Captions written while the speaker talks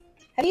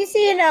Have you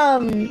seen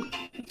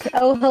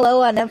Oh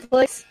Hello on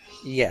Netflix?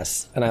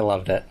 Yes, and I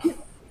loved it.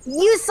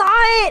 You saw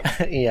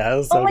it? Yeah, it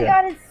was so Oh my good.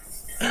 god,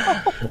 it's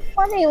so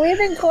funny. We've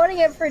been quoting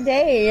it for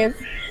days.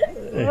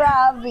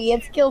 Ravi,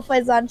 it's Kill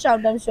Faizan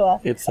Chand, I'm sure.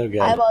 It's so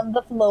good. I'm on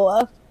the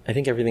floor. I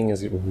think everything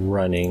is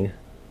running.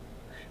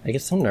 I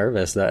get so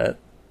nervous that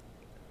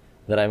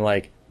I'm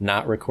like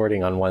not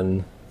recording on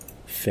one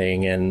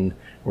thing and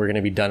we're going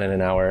to be done in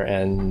an hour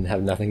and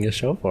have nothing to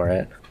show for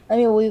it. I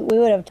mean, we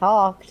would have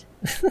talked.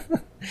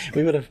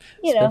 We would have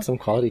spent some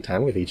quality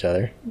time with each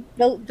other.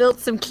 Built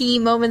some key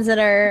moments in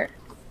our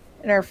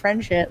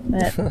friendship.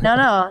 But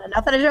no,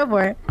 nothing to show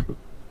for it.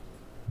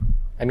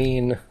 I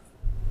mean,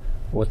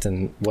 what's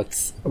in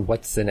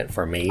it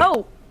for me?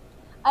 Oh,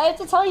 I have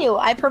to tell you,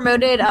 I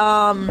promoted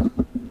on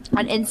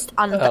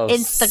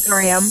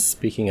Instagram.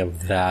 Speaking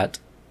of that,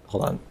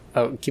 hold on.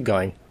 Oh, keep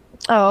going.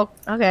 Oh,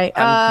 okay.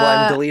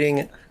 I'm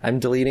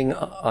deleting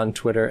on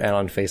Twitter and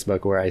on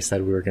Facebook where I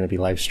said we were going to be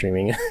live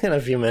streaming in a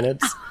few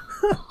minutes.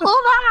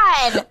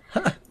 Hold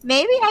on.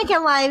 Maybe I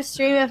can live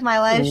stream if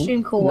my live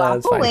stream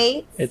cooperates. No,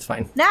 wait. It's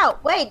fine. No,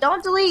 wait,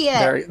 don't delete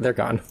it. They're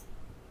gone.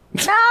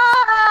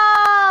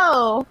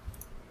 No!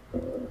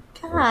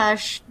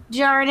 Gosh,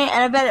 darn it.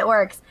 And I bet it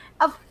works.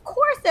 Of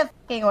course it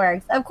fucking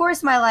works. Of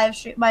course my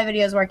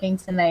video is working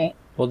tonight.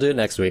 We'll do it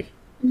next week.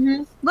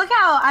 Mm-hmm. Look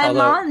how I'm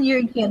on.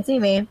 You can't see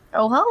me.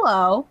 Oh,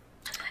 hello.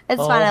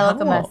 It's fine. I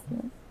look a mess.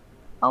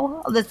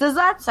 Oh, this is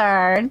our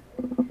turn.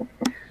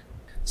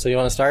 So you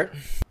want to start?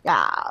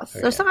 Yeah.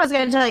 So something I was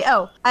going to tell you.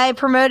 Oh, I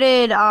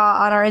promoted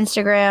on our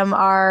Instagram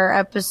our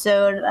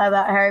episode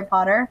about Harry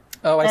Potter.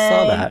 Oh, I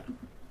saw that.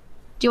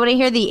 Do you want to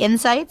hear the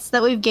insights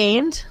that we've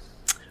gained?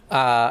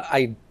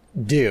 I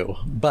do,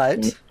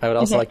 but I would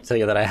also like to tell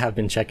you that I have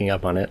been checking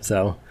up on it.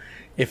 So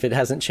if it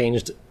hasn't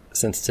changed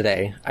since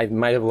today, I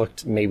might have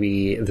looked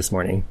maybe this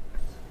morning.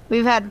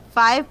 We've had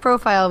 5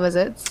 profile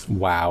visits.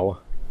 Wow.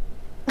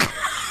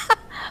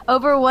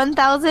 Over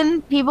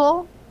 1,000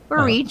 people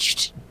were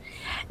reached.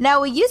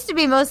 Now, we used to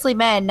be mostly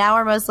men. Now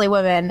we're mostly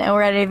women. And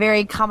we're at a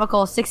very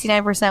comical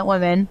 69%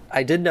 women.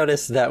 I did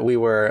notice that we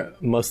were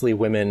mostly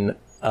women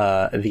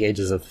at the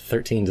ages of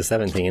 13 to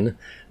 17.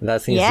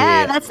 That seems to be...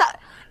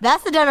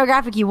 that's the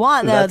demographic you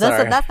want, though.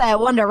 That's that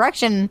One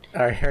Direction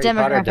our Harry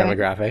Potter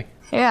demographic.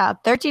 Yeah,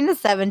 13 to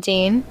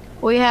 17.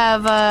 We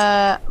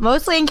have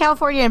mostly in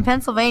California and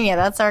Pennsylvania.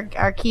 That's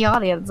our key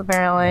audience,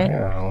 apparently.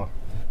 Oh,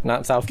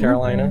 not South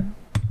Carolina?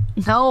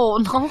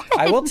 No.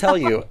 I will tell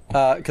you,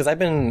 because I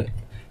don't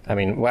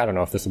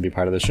know if this will be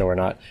part of the show or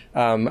not.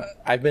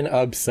 I've been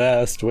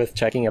obsessed with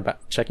checking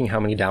how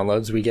many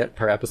downloads we get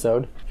per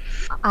episode.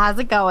 How's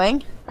it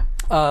going?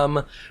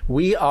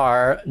 We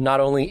are not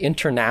only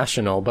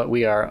international, but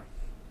we are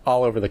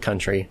all over the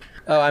country.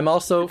 I'm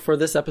also, for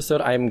this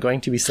episode, I'm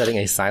going to be setting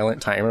a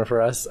silent timer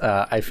for us.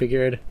 I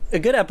figured a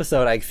good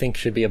episode, I think,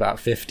 should be about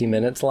 50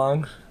 minutes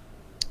long.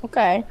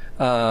 Okay.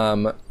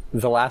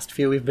 The last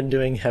few we've been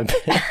doing have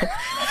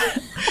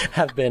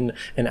been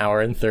an hour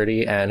and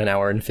 30 and an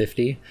hour and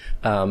 50.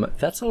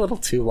 That's a little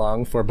too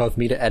long for both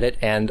me to edit,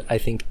 and I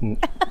think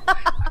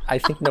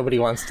nobody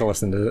wants to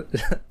listen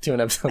to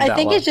an episode that long. I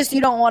think it's just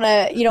you don't want to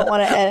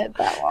edit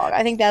that long.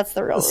 I think that's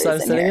the real reason. So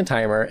I'm setting a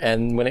timer,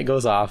 and when it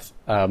goes off,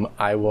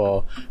 I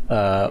will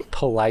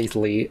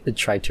politely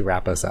try to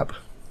wrap us up.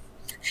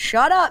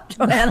 Shut up,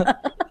 Joanna.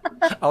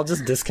 I'll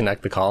just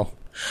disconnect the call.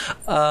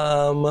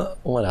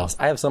 What else?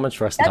 I have so much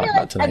for us to talk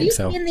about tonight. Have you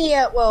seen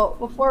the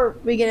before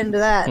we get into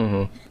that,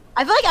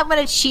 I feel like I'm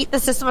going to cheat the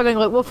system. I'm going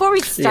to go, before we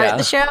start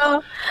the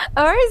show,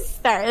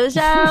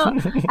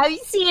 have you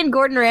seen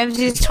Gordon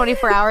Ramsay's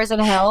 24 Hours in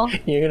Hell?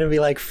 You're going to be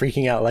like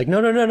freaking out, like,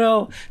 no,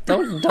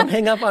 don't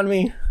hang up on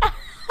me.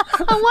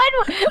 One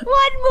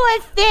more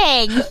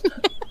thing.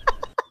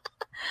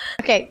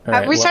 Okay,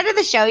 have we started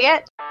the show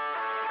yet?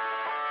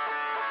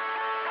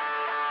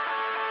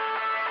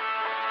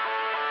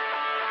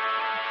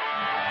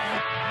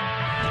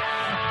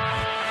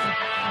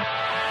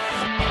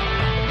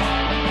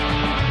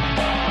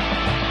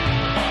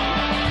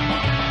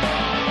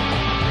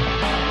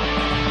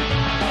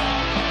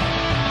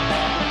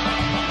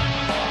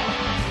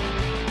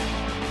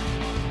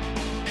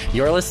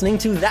 You're listening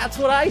to That's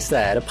What I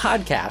Said, a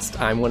podcast.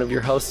 I'm one of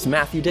your hosts,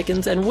 Matthew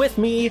Dickens, and with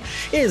me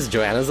is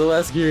Joanna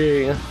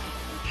Zaleski.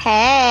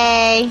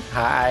 Hey.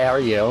 Hi, how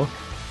are you?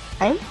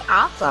 I'm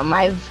awesome.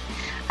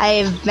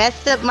 I've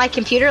messed up my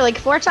computer like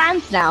 4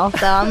 times now,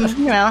 so I'm,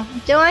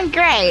 doing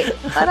great.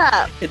 What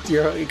up?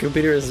 Your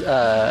computer is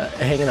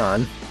hanging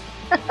on.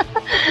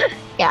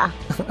 Yeah.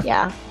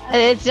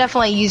 It's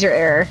definitely user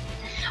error.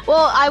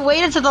 Well, I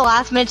waited to the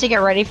last minute to get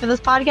ready for this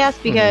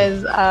podcast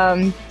because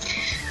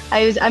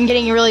I'm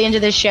getting really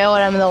into this show,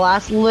 and I'm in the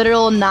last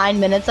literal 9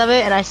 minutes of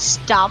it, and I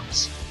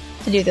stopped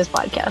to do this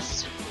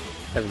podcast.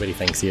 Everybody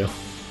thanks you.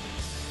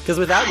 Because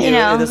without you,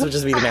 this would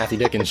just be the Matthew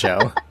Dickens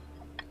show.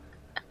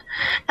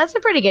 That's a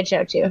pretty good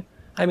show, too.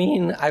 I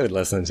mean, I would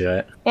listen to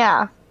it.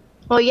 Yeah.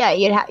 Well, yeah,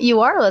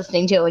 you are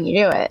listening to it when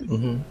you do it.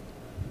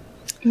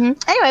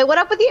 Anyway, what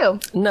up with you?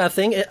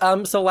 Nothing.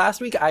 So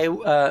last week I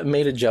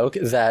made a joke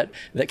that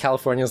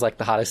California is like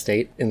the hottest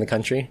state in the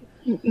country.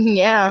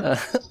 Yeah.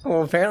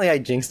 Well, apparently I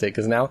jinxed it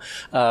because now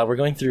we're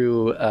going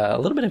through a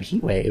little bit of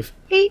heat wave.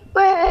 Heat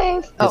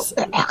wave.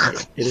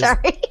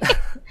 Sorry.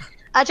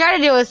 I tried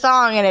to do a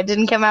song and it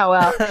didn't come out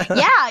well.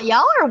 Yeah,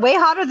 y'all are way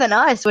hotter than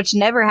us, which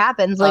never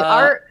happens. Like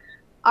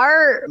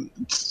our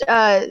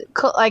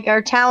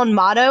town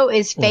motto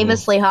is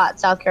famously hot,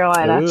 South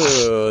Carolina.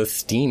 Ooh,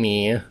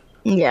 steamy.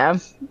 Yeah.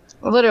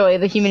 Literally,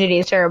 the humidity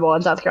is terrible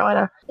in South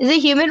Carolina. Is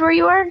it humid where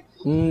you are?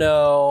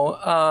 No.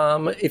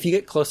 If you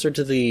get closer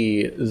to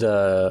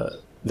the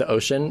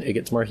ocean, it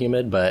gets more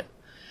humid, but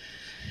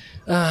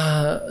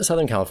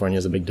Southern California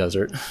is a big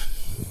desert.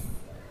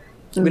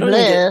 We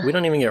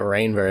don't even get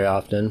rain very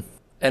often.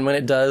 And when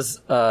it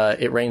does,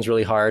 it rains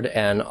really hard,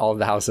 and all of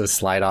the houses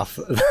slide off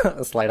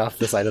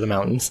the side of the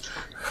mountains.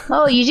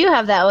 Oh, you do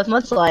have that with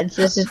mudslides.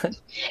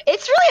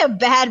 It's really a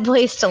bad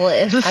place to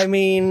live. I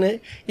mean,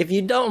 if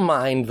you don't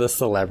mind the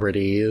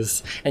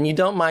celebrities, and you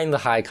don't mind the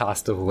high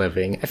cost of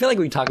living, I feel like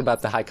we talk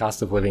about the high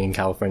cost of living in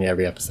California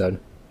every episode.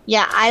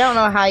 Yeah, I don't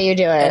know how you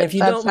do it. And if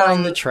you don't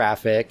mind the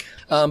traffic,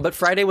 but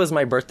Friday was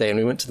my birthday, and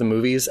we went to the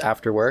movies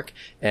after work,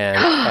 and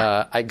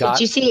Did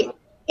you see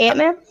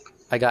Ant-Man?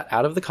 I got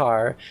out of the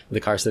car. The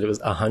car said it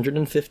was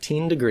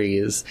 115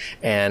 degrees,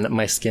 and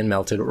my skin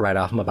melted right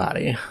off my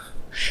body.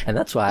 And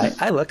that's why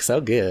I look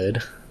so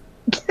good.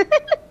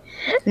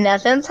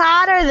 Nothing's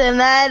hotter than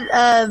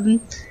that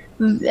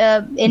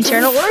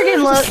internal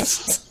organ look.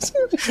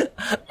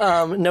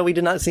 No, we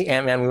did not see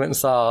Ant-Man. We went and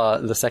saw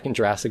the second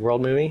Jurassic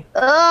World movie.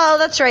 Oh,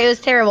 that's right. It was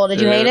terrible.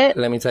 Did you hate it?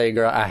 Let me tell you,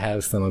 girl, I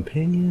have some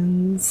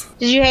opinions.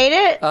 Did you hate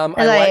it?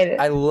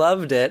 I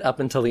loved it up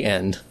until the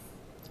end.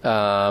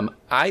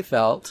 I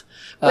felt...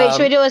 Wait,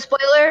 should we do a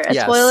spoiler?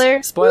 Yes.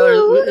 Spoiler? Spoiler.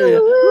 Woo, woo,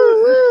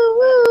 woo, woo,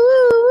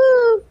 woo,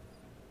 woo.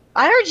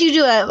 I heard you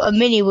do a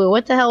mini woo.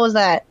 What the hell was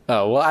that?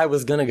 Oh, well, I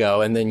was gonna go,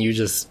 and then you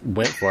just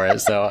went for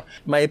it. So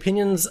my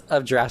opinions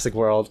of Jurassic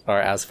World are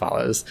as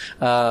follows.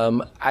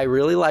 I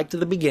really liked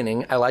the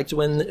beginning. I liked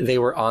when they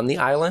were on the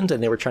island,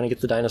 and they were trying to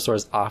get the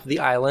dinosaurs off the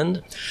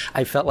island.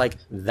 I felt like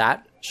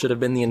that should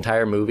have been the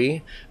entire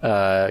movie,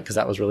 because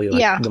that was really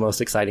the most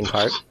exciting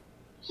part.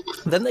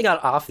 Then they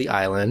got off the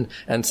island,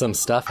 and some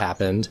stuff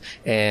happened,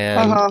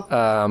 and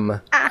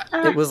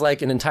it was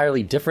like an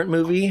entirely different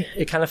movie.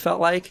 It kind of felt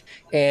like,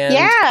 and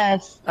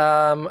yes,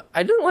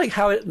 I didn't like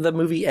how the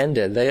movie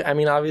ended.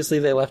 Obviously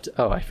they left.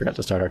 Oh, I forgot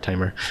to start our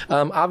timer.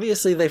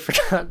 Obviously they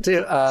forgot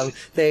to.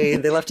 They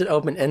left it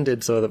open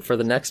ended so that for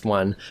the next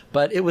one,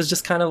 but it was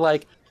just kind of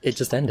like it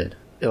just ended.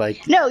 No,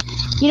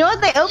 you know what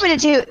they opened it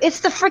to?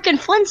 It's the freaking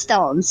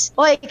Flintstones.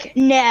 Like,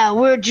 now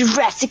we're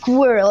Jurassic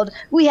World.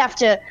 We have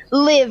to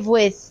live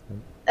with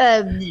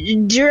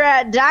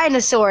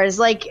dinosaurs.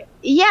 Like,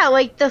 yeah,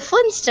 like the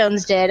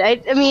Flintstones did. I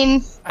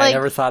mean, I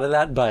never thought of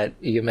that, but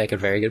you make a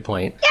very good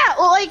point. Yeah,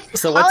 well, like,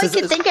 so all I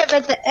could think of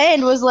at the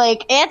end was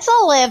like, it's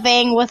a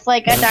living with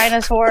like a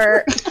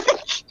dinosaur,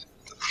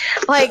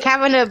 like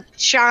having to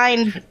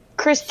shine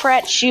Chris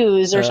Pratt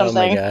shoes or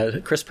something. Oh my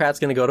god. Chris Pratt's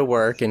going to go to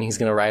work and he's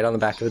going to ride on the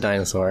back of a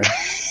dinosaur.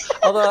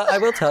 Although, I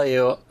will tell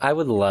you, I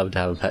would love to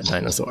have a pet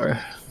dinosaur.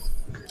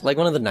 Like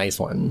one of the nice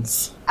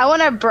ones. I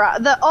want a bra.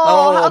 When he was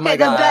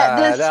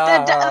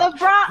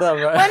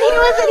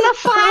in the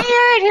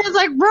fire and he was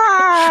like,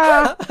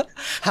 bra.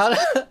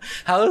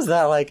 How is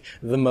that like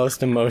the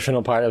most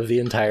emotional part of the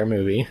entire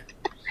movie?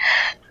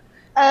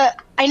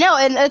 I know,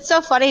 and it's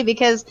so funny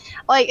because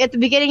like at the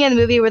beginning of the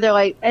movie where they're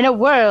like, in a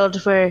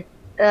world where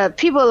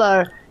people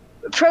are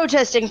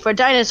protesting for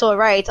dinosaur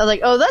rights, I was like,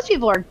 oh, those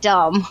people are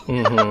dumb.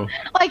 Mm-hmm.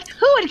 Like,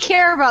 who would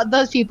care about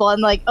those people?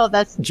 And like, oh,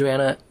 that's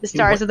Joanna, the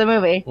stars of the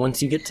movie.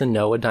 Once you get to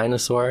know a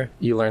dinosaur,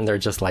 you learn they're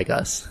just like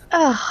us.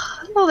 Oh,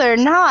 no, they're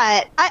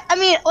not. I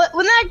mean,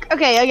 when that...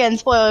 Okay, again,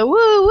 spoiler. Woo,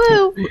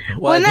 woo.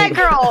 When that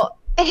girl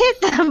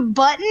hit the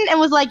button and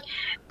was like,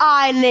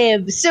 I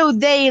live, so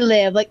they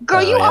live. Like,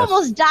 girl, you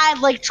almost died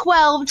like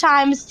 12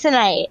 times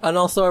tonight. And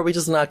also, are we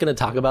just not going to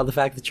talk about the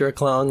fact that you're a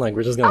clone? Like,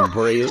 we're just going to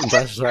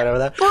brush right over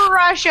that?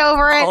 Brush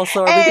over it.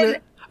 Also,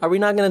 are we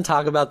not going to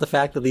talk about the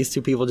fact that these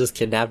two people just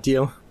kidnapped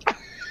you?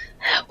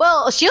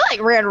 Well, she like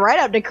ran right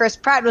up to Chris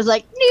Pratt and was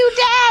like, "New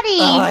daddy."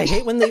 Oh, I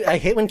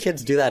hate when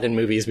kids do that in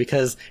movies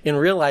because in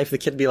real life the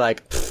kid be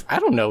like, "I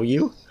don't know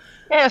you."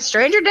 Yeah,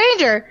 stranger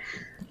danger.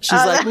 She's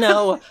like,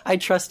 "No, I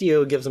trust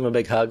you." Gives him a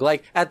big hug.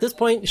 Like at this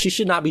point, she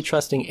should not be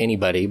trusting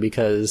anybody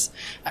because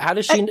how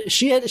does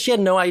she had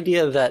no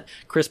idea that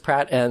Chris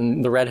Pratt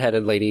and the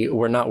redheaded lady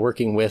were not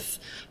working with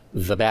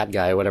the bad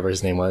guy, whatever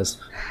his name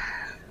was.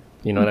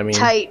 You know what I mean?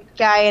 Tight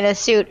guy in a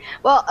suit.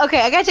 Well, okay,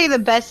 I gotta tell you the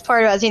best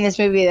part about seeing this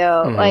movie,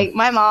 though. Mm-hmm. Like,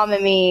 my mom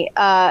and me,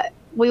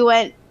 we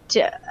went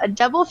to a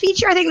double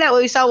feature. I think that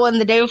we saw one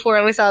the day before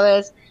and we saw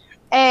this.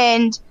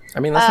 And I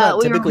mean, that's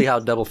not typically how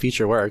double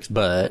feature works,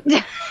 but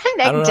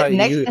I don't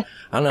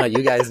know how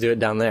you guys do it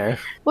down there.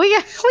 We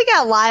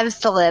got lives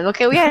to live,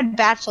 okay? We had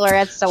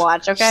bachelorettes to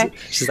watch, okay?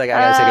 She's like, I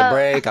gotta take a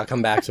break. I'll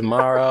come back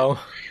tomorrow.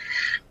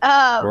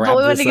 But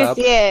we went to go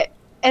see it.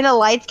 And the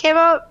lights came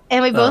up,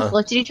 and we both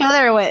looked at each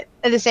other and went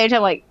at the same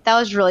time, like, that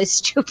was really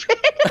stupid.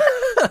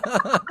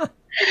 And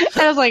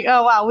I was like,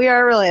 oh, wow,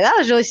 that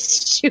was really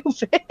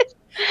stupid.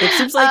 It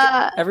seems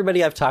like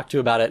everybody I've talked to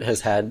about it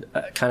has had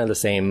kind of the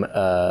same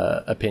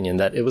opinion,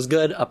 that it was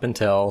good up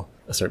until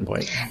a certain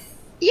point.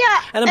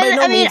 Yeah, and by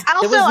no means,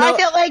 I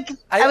feel like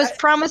I was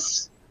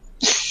promised.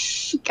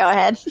 Go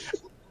ahead.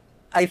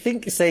 I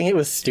think saying it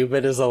was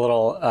stupid is a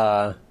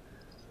little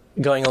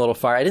going a little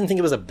far. I didn't think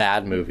it was a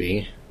bad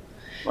movie.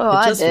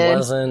 Well, it just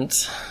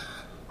wasn't.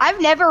 I've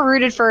never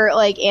rooted for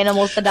like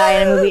animals to die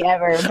in a movie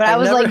ever, but I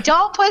was like,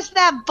 "Don't push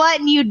that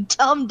button, you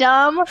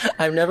dumb."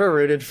 I've never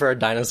rooted for a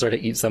dinosaur to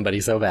eat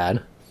somebody so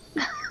bad.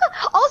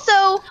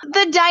 Also,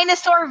 the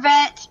dinosaur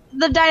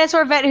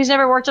vet who's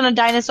never worked on a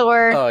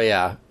dinosaur. Oh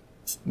yeah,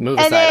 move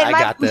aside. I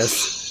got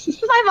this.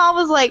 My mom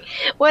was like,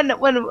 when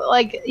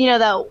like, you know,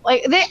 that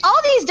like all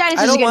these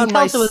dinosaurs are getting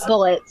pelted with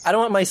bullets. I don't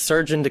want my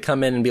surgeon to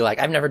come in and be like,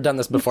 I've never done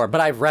this before, but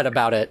I've read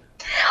about it.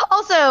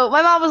 Also,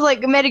 my mom was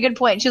like, made a good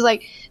point. She was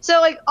like, so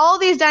like all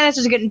these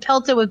dinosaurs are getting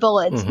pelted with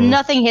bullets. Mm-hmm.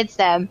 Nothing hits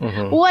them.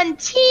 Mm-hmm. One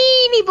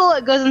teeny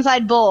bullet goes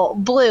inside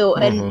Blue,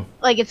 and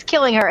like it's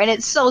killing her, and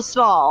it's so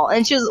small.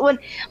 And she was when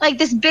like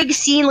this big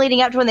scene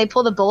leading up to when they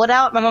pull the bullet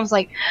out. My mom's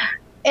like,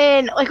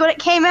 and like when it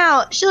came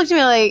out, she looked at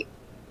me like,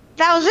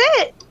 that was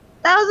it.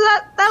 That was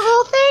that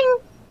little thing.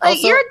 Like,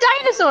 also, you're a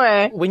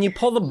dinosaur. When you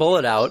pull the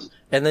bullet out,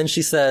 and then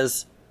she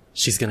says,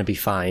 she's gonna be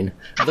fine.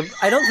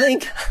 I don't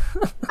think...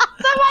 That's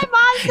what my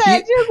mom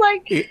said. She was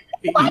like,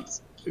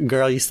 what?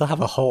 Girl, you still have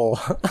a hole.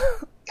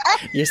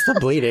 You're still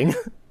bleeding.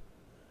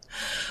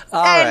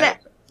 All right.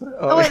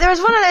 Oh, wait, there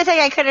was one other thing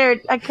I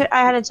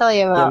had to tell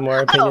you about. You have more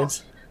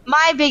opinions?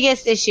 My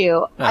biggest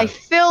issue. I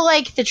feel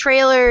like the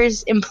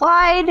trailers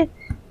implied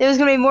there was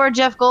going to be more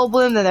Jeff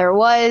Goldblum than there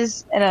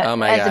was, and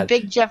as a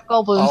big Jeff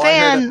Goldblum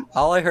fan...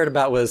 all I heard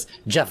about was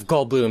Jeff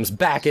Goldblum's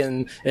back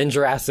in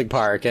Jurassic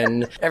Park,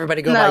 and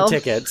everybody go buy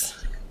tickets.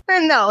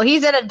 No,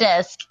 he's at a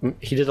disc.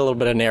 He did a little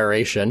bit of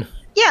narration.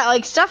 Yeah,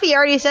 like stuff he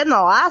already said in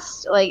the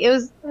last... Like, I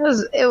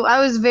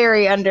was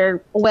very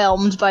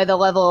underwhelmed by the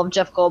level of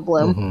Jeff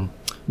Goldblum. Mm-hmm.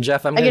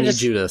 Jeff, I'm going to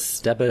need you to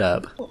step it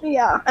up.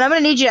 Yeah, and I'm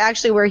going to need you to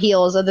actually wear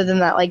heels other than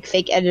that, like,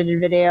 fake edited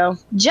video.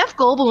 Jeff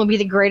Goldblum would be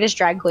the greatest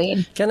drag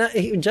queen.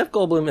 Jeff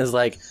Goldblum is,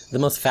 like, the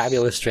most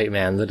fabulous straight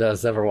man that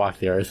has ever walked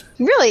the earth.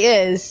 He really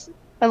is.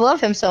 I love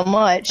him so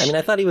much. I mean,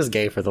 I thought he was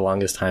gay for the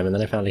longest time, and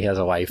then I found he has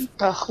a wife.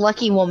 Ugh,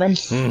 lucky woman.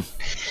 I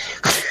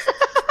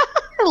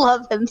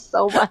love him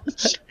so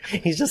much.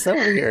 He's just so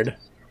weird.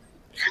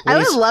 I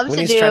would love to do...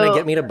 When he's trying to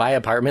get me to buy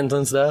apartments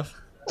and stuff.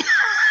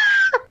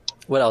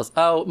 What else?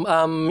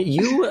 Oh,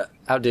 you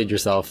outdid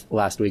yourself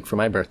last week for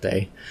my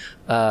birthday.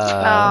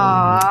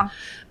 Aww.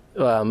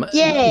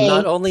 Yay.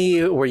 Not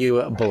only were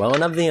you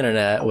blown up the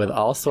internet with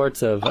all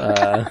sorts of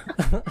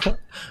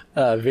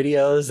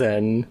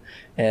videos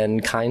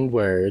and kind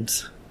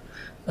words.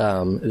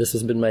 This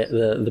has been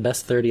the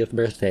best 30th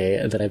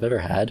birthday that I've ever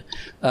had.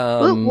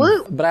 Woo,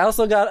 woo. But I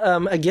also got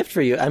a gift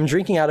for you. I'm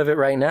drinking out of it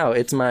right now.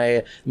 It's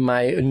my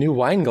new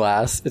wine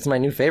glass. It's my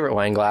new favorite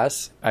wine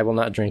glass. I will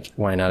not drink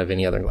wine out of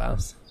any other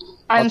glass.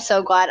 I'm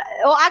so glad.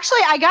 Well,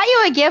 actually, I got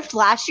you a gift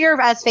last year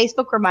as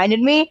Facebook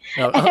reminded me,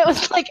 and it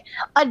was like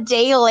a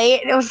day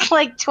late. It was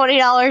like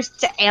 $20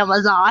 to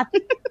Amazon.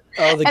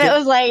 And it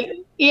was like,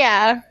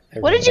 yeah.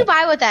 What did you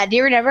buy with that? Do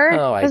you remember?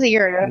 Oh, it was a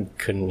year ago.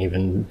 Couldn't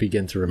even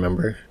begin to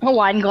remember. A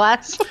wine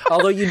glass.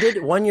 Although you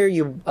did, one year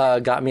you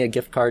got me a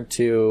gift card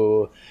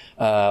to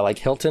like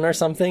Hilton or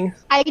something.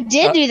 I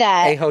did do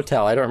that. A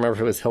hotel. I don't remember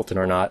if it was Hilton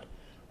or not.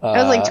 It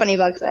was like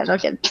 $20 then. No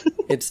kidding.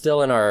 It's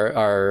still in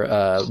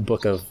our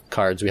book of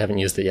cards. We haven't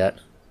used it yet.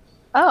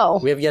 Oh.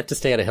 We have yet to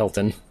stay at a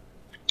Hilton.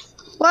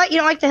 What? You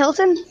don't like the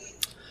Hilton?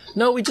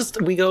 No, we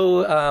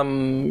go,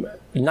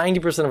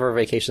 90% of our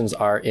vacations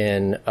are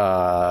in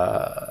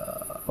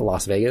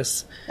Las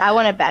Vegas. I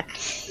want it back.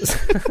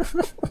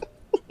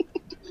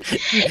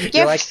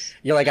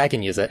 You're like, I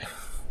can use it.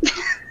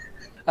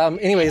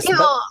 Anyways.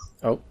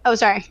 Oh,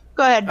 sorry.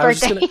 Go ahead.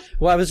 Birthday.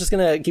 I was just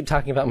gonna keep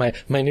talking about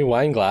my new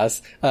wine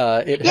glass.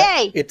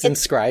 Yay! It's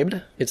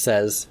inscribed. It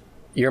says,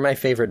 "You're my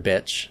favorite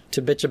bitch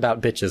to bitch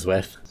about bitches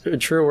with."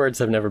 True words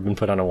have never been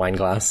put on a wine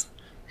glass.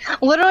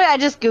 Literally, I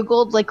just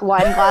Googled, like,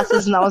 wine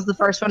glasses, and that was the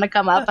first one to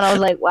come up, and I was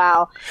like,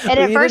 wow. And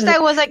at first I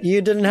was like... You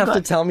didn't have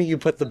to tell me you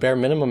put the bare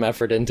minimum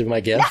effort into my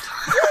gift.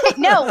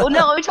 No,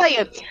 let me tell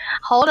you.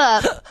 Hold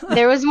up.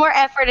 There was more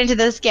effort into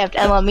this gift,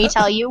 and let me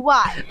tell you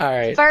why. All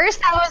right.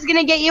 First, I was going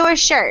to get you a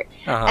shirt,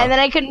 and then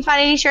I couldn't find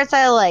any shirts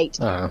I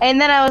liked.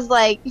 And then I was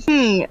like,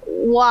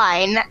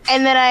 wine.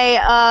 And then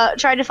I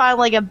tried to find,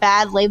 like, a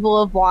bad label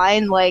of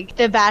wine. Like,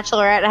 The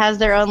Bachelorette has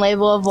their own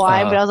label of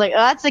wine, but I was like, oh,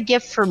 that's a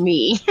gift for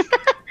me.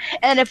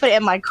 And I put it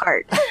in my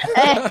cart.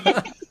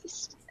 But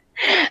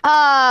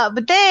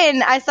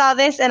then I saw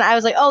this and I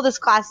was like, oh, this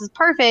class is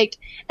perfect.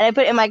 And I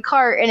put it in my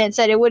cart and it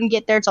said it wouldn't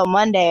get there till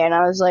Monday. And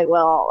I was like,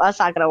 well, that's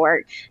not going to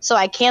work. So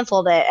I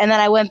canceled it. And then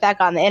I went back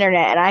on the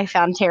internet and I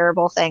found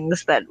terrible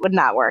things that would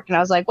not work. And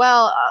I was like,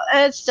 well,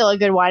 it's still a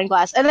good wine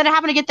glass. And then it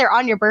happened to get there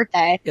on your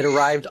birthday. It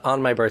arrived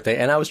on my birthday.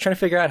 And I was trying to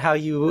figure out how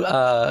you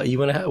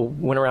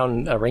went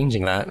around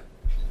arranging that.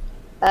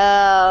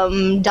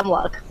 Dumb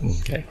luck.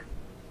 Okay.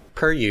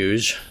 Per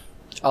usual.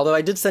 Although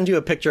I did send you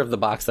a picture of the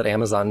box that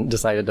Amazon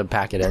decided to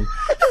pack it in.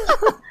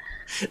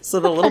 So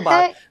the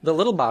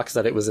little box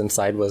that it was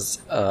inside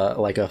was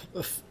like a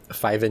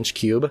 5-inch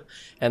cube,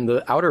 and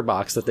the outer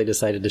box that they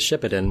decided to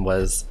ship it in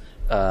was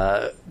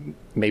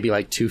maybe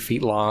like 2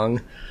 feet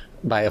long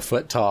by a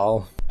foot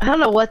tall. I don't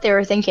know what they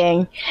were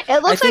thinking.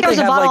 It looks like there's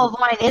a bottle of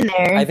wine in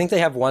there. I think they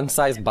have one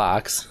size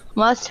box.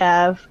 Must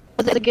have.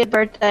 Was it a good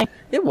birthday?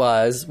 It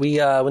was. We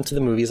went to the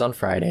movies on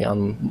Friday,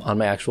 on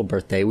my actual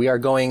birthday. We are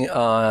going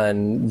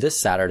on this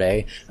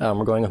Saturday.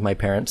 We're going with my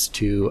parents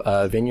to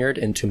a vineyard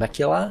in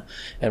Temecula,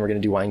 and we're going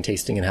to do wine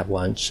tasting and have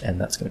lunch, and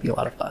that's going to be a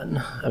lot of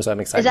fun. So I'm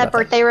excited. Is that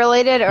birthday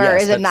related, or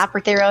is it not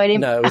birthday related?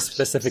 No, it was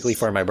specifically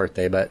for my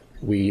birthday, but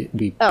we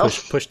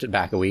pushed it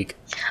back a week.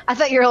 I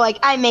thought you were like,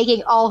 I'm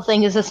making all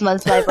things this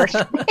month's my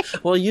birthday.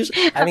 Well,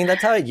 usually, I mean,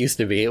 that's how it used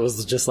to be. It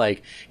was just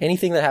like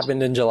anything that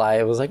happened in July,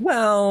 it was like,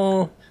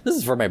 well, this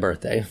is for my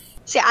birthday.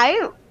 See,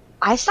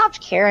 I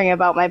stopped caring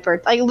about my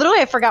birthday. Like, literally,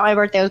 I forgot my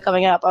birthday was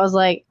coming up. I was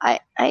like,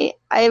 I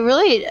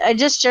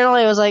just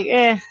generally was like,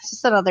 it's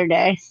just another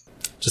day.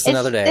 Just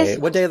another day.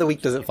 What day of the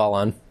week does it fall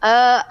on?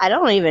 I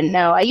don't even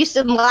know. I used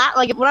to,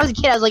 like, when I was a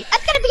kid, I was like,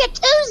 it's going to be a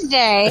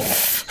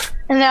Tuesday.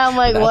 And now I'm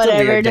like, That's whatever.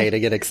 That's a weird day to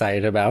get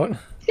excited about.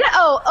 Yeah,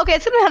 oh, okay,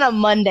 it's going to be on a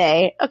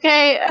Monday,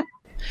 okay?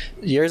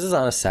 Yours is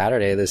on a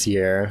Saturday this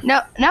year.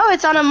 No,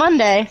 it's on a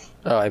Monday.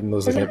 Oh, I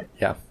was looking at,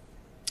 yeah.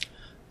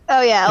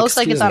 Oh, yeah, it looks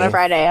like it's on a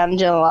Friday on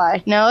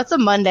July. No, it's a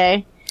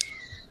Monday.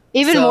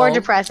 Even more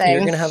depressing.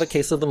 You're going to have a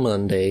case of the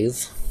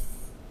Mondays.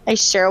 I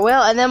sure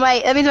will. And then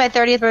that means my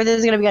 30th birthday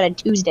is going to be on a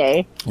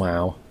Tuesday.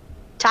 Wow.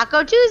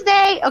 Taco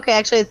Tuesday! Okay,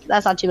 actually,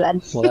 that's not too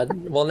bad.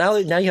 Well, now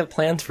you have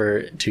plans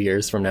for 2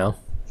 years from now.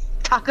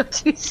 Taco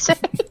Tuesday.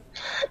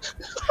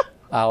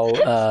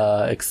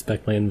 I'll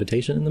expect my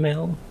invitation in the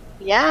mail.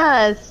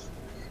 Yes,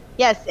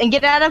 and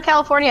get out of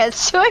California.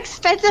 It's too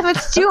expensive.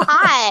 It's too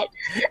hot.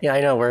 Yeah,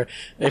 I know.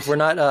 If we're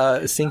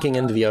not sinking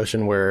into the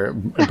ocean, we're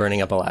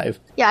burning up alive.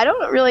 Yeah, I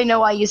don't really know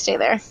why you stay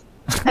there.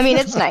 I mean,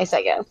 it's nice,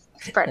 I guess.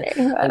 It's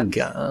burning. I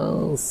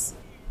guess.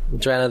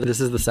 Joanna, this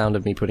is the sound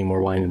of me putting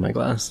more wine in my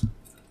glass.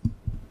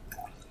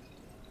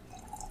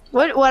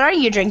 What are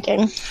you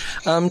drinking?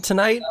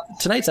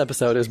 Tonight's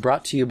episode is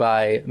brought to you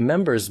by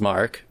Members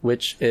Mark,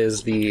 which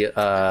is the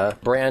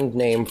brand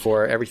name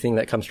for everything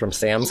that comes from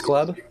Sam's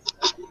Club.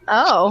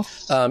 Oh.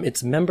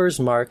 It's Members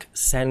Mark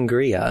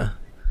Sangria,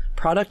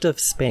 product of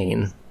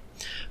Spain.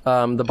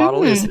 The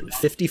bottle is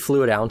 50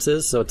 fluid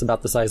ounces, so it's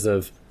about the size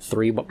of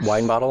 3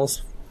 wine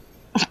bottles.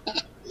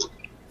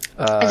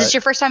 Is this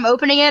your first time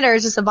opening it, or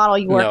is this a bottle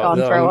you work on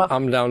for a while?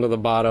 I'm down to the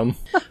bottom.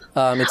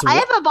 I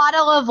have a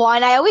bottle of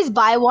wine. I always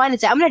buy wine and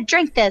say, I'm going to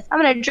drink this.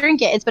 I'm going to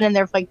drink it. It's been in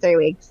there for like 3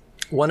 weeks.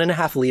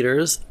 1.5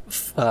 liters,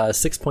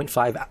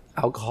 6.5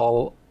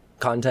 alcohol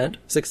content,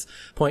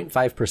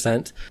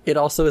 6.5%. It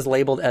also is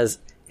labeled as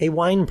a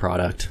wine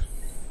product.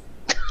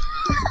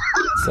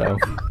 So,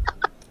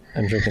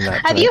 I'm drinking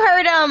that. Have you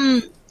heard,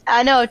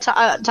 I know,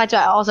 talked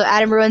about also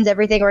Adam Ruins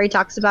Everything, where he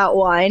talks about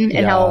wine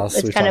and how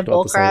it's kind of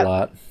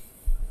bullcrap.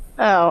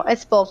 Oh,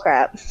 it's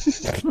bullcrap.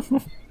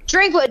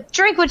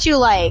 Drink what you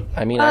like.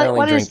 I mean, I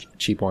only drink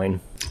cheap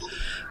wine.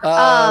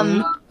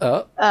 Oh.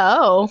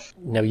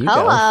 No, you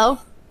Hello.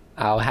 go.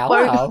 Oh,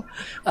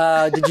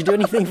 hello. Did you do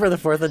anything for the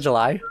 4th of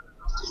July?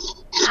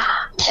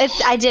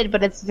 I did,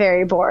 but it's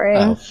very boring.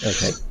 Oh,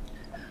 okay.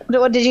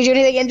 Did you do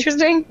anything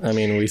interesting? I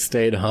mean, we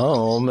stayed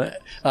home.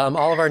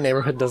 All of our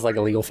neighborhood does like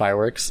illegal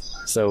fireworks,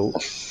 so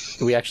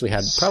we actually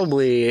had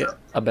probably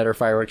a better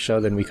fireworks show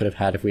than we could have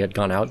had if we had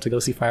gone out to go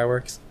see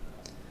fireworks.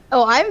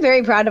 Oh, I'm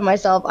very proud of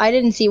myself. I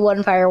didn't see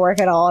one firework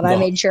at all, and I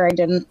made sure I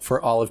didn't.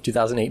 For all of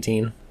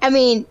 2018? I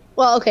mean,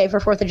 well, okay, for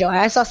 4th of July.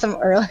 I saw some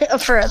early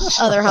for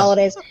other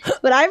holidays.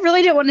 But I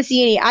really didn't want to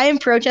see any. I am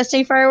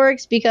protesting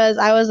fireworks because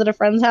I was at a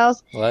friend's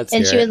house,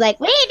 and she was like,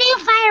 we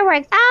do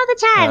fireworks all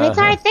the time. It's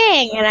our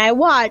thing. And I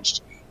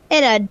watched,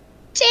 and a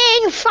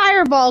dang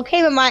fireball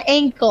came in my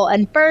ankle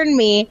and burned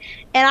me,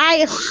 and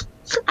I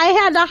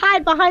had to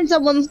hide behind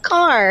someone's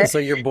car. So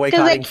you're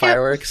boycotting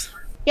fireworks?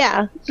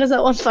 Yeah, because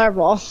that one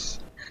fireball.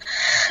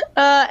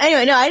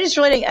 Anyway, no, I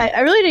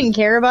really didn't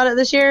care about it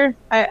this year.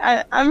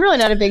 I'm really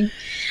not a big.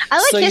 I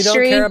like history.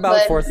 So you don't care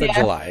about 4th of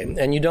July,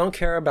 and you don't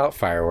care about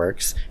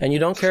fireworks, and you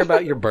don't care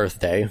about your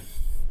birthday.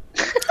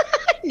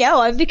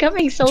 No, I'm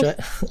becoming so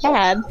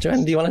sad.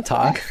 Joanne, do you want to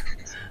talk?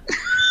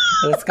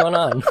 What's going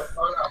on?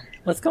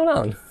 What's going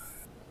on?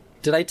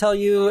 Did I tell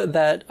you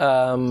that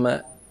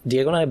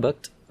Diego and I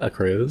booked a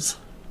cruise?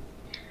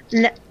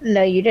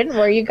 No, you didn't.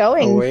 Where are you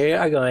going? We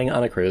are going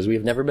on a cruise.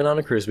 We've never been on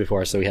a cruise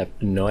before, so we have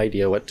no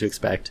idea what to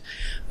expect.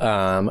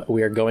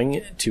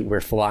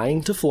 We're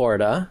flying to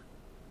Florida.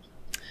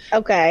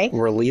 Okay.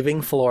 We're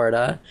leaving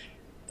Florida,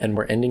 and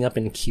we're ending up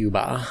in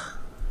Cuba.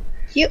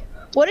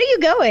 What are you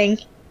going?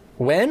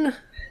 When?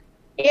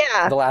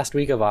 Yeah. The last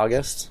week of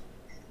August.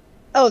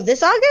 Oh,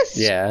 this August?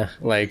 Yeah,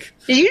 like...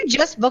 Did you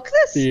just book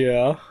this?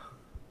 Yeah.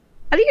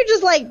 How do you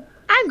just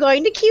I'm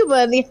going to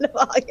Cuba in the end of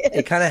August?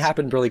 It kind of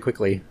happened really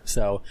quickly,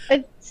 so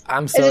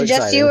I'm so excited. Is it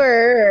just you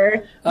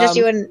or just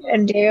you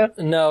and Diego?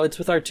 No, it's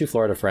with our 2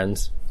 Florida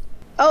friends.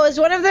 Oh, is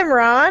one of them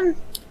Ron?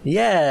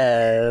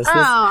 Yes. Oh,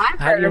 I've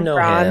How heard do you of know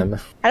Ron. him?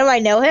 How do I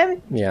know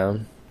him? Yeah.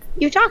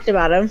 You talked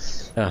about him.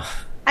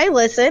 Oh. I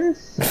listen.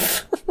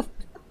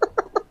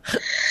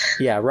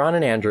 Yeah, Ron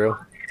and Andrew.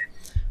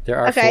 There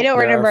are Okay, I don't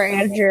remember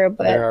Andrew,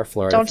 but there are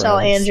Florida don't tell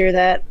friends. Andrew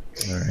that.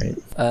 All right.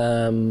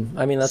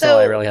 I mean, that's So- all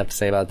I really have to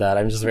say about that.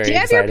 I'm just very Do you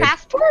have excited. your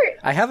passport?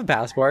 I have a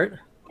passport.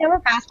 You have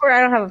a passport?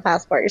 I don't have a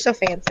passport. You're so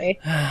fancy.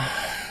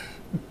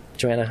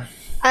 Joanna,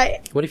 I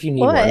what if you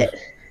need what? one?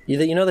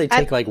 You know they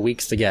take like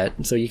weeks to get,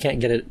 so you can't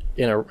get it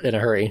in a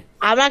hurry.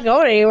 I'm not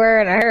going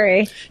anywhere in a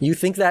hurry. You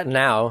think that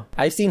now.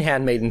 I've seen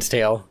Handmaid's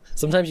Tale.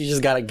 Sometimes you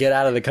just gotta get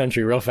out of the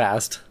country real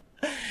fast.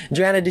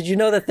 Joanna, did you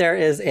know that there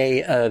is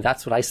a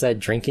That's What I Said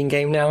drinking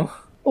game now?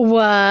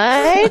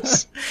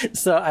 What?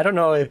 So I don't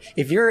know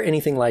if you're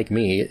anything like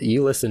me.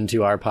 You listen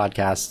to our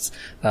podcasts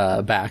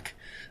back.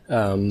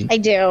 I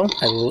do.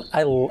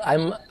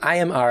 I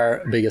am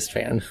our biggest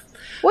fan.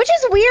 Which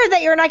is weird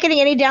that you're not getting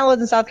any downloads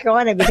in South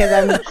Carolina because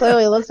I'm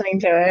clearly listening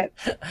to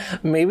it.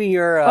 Maybe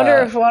you're. I wonder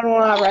if one will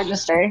not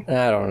register.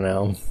 I don't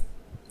know.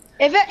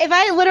 If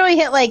I literally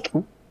hit like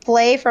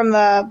play from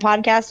the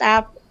podcast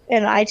app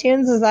in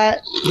iTunes, is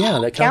that Yeah,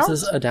 that counts Count?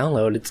 as a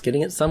download. It's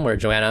getting it somewhere,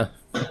 Joanna.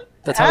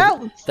 That's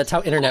Oh.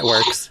 how internet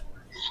works.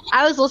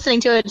 I was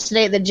listening to it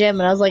today at the gym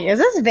and I was like, is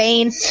this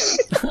Vane?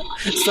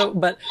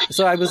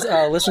 So I was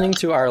listening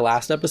to our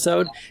last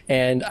episode,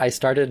 and I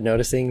started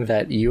noticing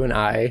that you and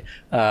I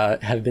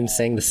have been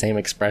saying the same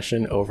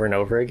expression over and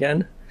over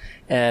again.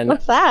 And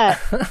What's that?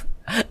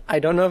 I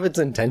don't know if it's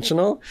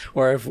intentional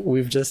or if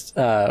we've just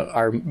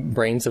our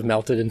brains have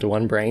melted into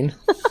one brain.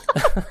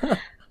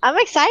 I'm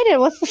excited.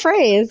 What's the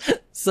phrase?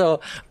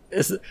 So,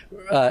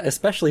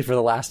 especially for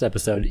the last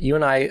episode, you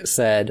and I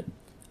said,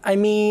 I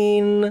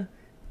mean,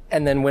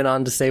 and then went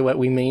on to say what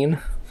we mean.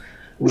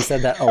 We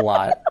said that a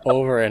lot,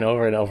 over and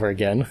over and over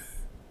again.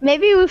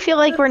 Maybe we feel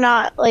like we're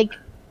not like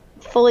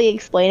fully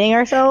explaining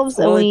ourselves,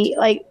 and Well, we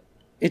like.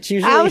 It's I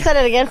usually almost said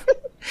it again.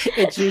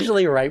 it's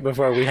usually right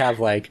before we have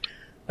like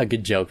a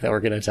good joke that we're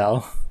gonna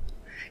tell.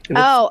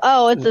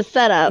 Oh, it's a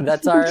setup.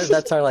 That's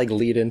our like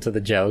lead into the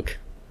joke.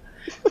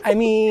 I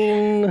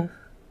mean,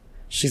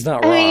 she's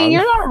not I wrong. mean,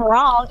 you're not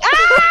wrong.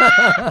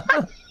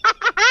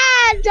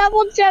 Ah!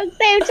 Double joke,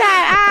 same time.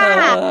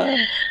 Ah!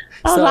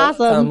 That was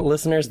awesome.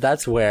 Listeners,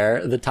 that's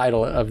where the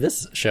title of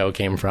this show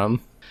came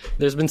from.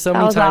 There's been so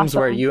many was times awesome.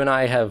 where you and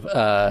I have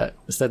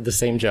said the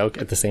same joke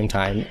at the same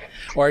time,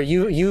 or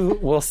you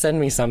will send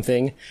me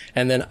something,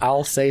 and then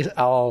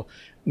I'll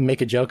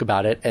make a joke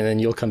about it, and then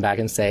you'll come back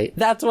and say,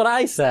 "That's what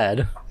I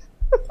said."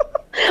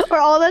 Or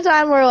all the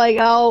time we're like,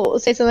 I'll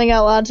say something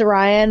out loud to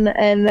Ryan,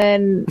 and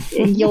then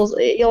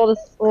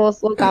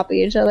we'll copy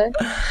each other.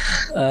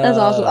 That's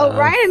awesome. Oh,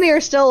 Ryan and me are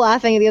still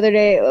laughing the other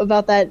day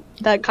about that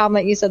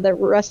comment you said, that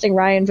resting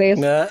Ryan face.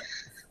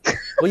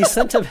 Well, you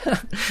sent him.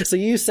 So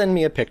you send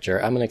me a picture.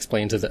 I'm going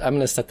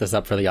to set this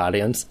up for the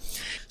audience.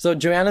 So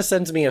Joanna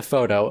sends me a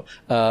photo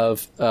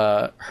of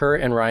her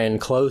and Ryan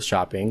clothes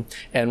shopping,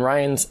 and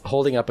Ryan's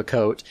holding up a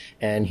coat,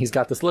 and he's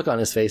got this look on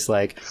his face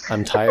like,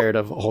 I'm tired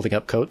of holding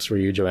up coats for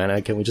you,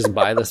 Joanna. Can we just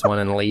buy this one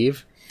and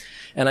leave?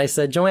 And I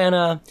said,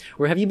 Joanna,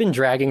 where have you been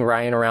dragging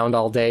Ryan around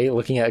all day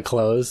looking at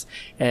clothes?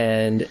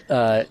 And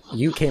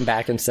you came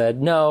back and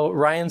said, no,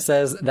 Ryan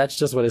says that's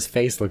just what his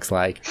face looks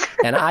like.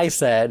 And I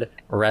said,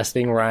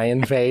 resting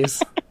Ryan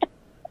face.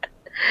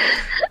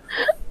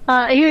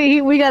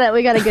 We got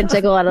a good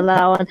tickle out of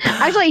that one.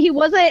 Actually, he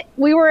wasn't.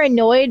 We were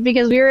annoyed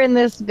because we were in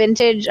this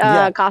vintage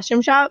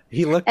costume shop.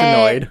 He looked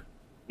And- annoyed.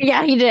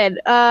 Yeah, he did.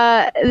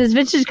 This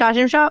vintage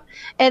costume shop,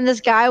 and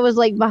this guy was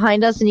like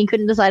behind us, and he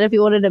couldn't decide if he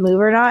wanted to move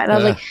or not. And I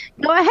was like,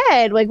 "Go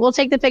ahead, like we'll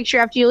take the picture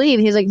after you leave."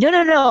 He's like, "No,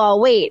 I'll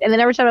wait." And then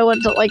every time I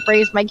went to like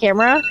raise my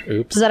camera,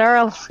 Oops. is that our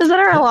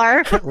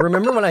alarm?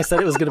 Remember when I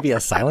said it was going to be a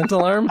silent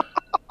alarm?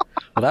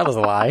 Well, that was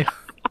a lie.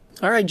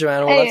 All right,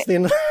 Joanna, well, that's the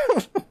end. No,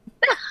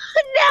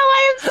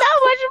 I have so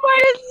much more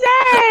to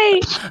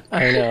say.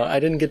 I know. I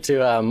didn't get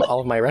to all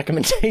of my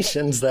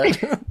recommendations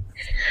that...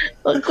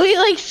 Look, we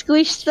like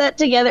squished that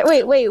together.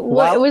 Wait, what?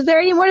 Well- Was there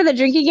any more to the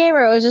drinking game,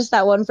 or it was just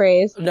that one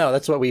phrase? No,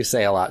 that's what we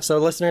say a lot. So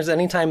listeners,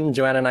 anytime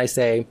Joanna and I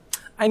say,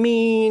 I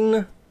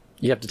mean,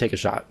 you have to take a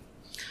shot.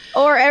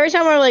 Or every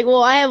time we're like,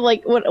 well, I have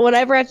like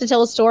whenever I have to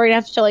tell a story, and I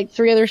have to tell like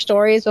 3 other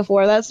stories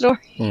before that story.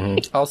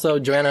 Mm-hmm. Also,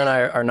 Joanna and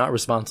I are not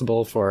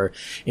responsible for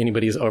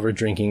anybody's over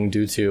drinking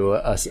due to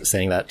us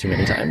saying that too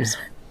many times.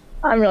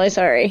 I'm really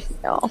sorry,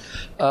 y'all.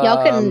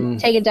 Y'all can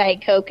take a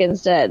Diet Coke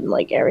instead,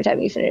 like every time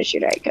you finish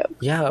your Diet Coke.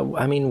 Yeah,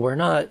 I mean, we're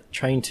not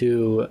trying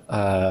to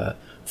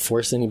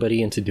force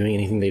anybody into doing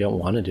anything they don't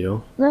want to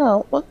do.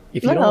 No.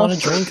 If you don't want to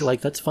drink,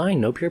 like, that's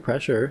fine. No peer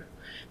pressure.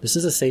 This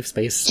is a safe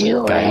space,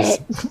 Do guys.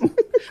 it.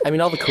 I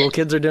mean, all the cool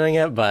kids are doing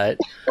it, but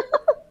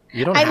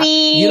you don't.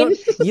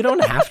 You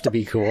don't have to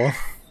be cool.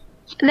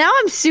 Now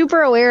I'm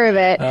super aware of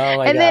it. Oh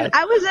my and then God.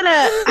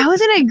 I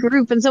was in a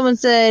group, and someone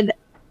said,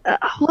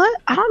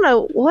 "What? I don't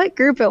know what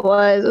group it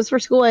was. It was for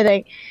school, I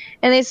think."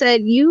 And they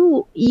said,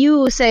 "You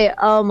say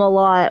a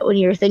lot when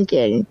you're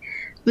thinking,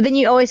 but then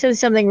you always say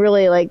something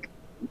really like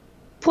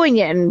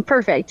poignant and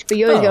perfect, but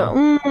you always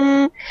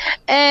go."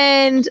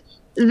 And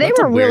They That's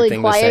were a a weird really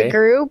thing to say. quiet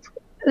group.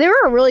 They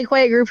were a really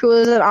quiet group who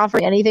wasn't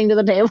offering anything to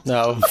the table.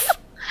 No.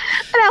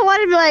 And I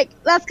wanted to be like,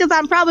 that's because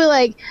I'm probably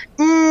like,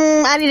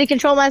 I need to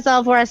control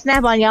myself or I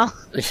snap on y'all.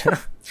 I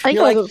think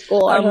You're it was at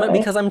school. I don't know.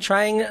 because I'm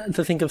trying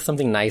to think of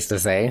something nice to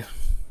say.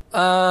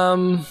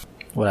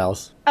 What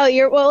else? Oh,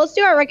 well, let's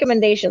do our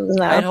recommendations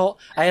now.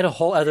 I had a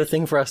whole other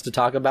thing for us to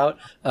talk about,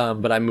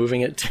 but I'm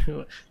moving it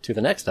to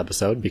the next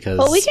episode because.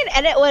 Well, we can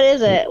edit. What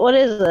is it? What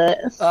is it?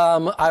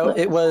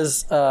 It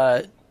was.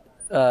 Well,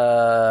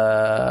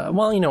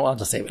 I'll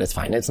just say it. It's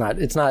fine. It's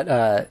not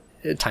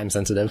time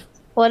sensitive.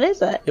 What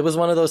is it? It was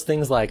one of those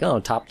things like,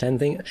 top 10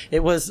 thing.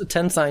 It was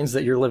 10 signs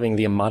that you're living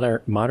the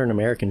modern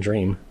American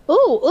dream.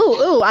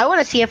 Ooh! I want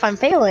to see if I'm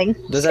failing.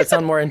 Does that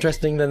sound more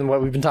interesting than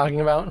what we've been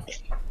talking about?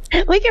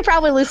 We could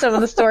probably lose some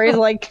of the stories.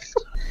 Like,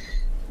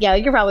 yeah,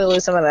 we could probably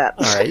lose some of that.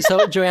 All right.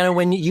 So, Joanna,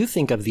 when you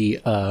think of the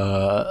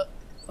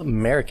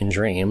American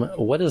dream,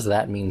 what does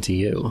that mean to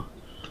you?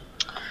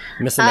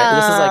 This is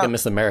like a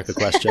Miss America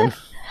question.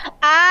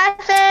 I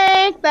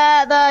think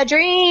that the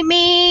dream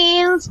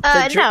means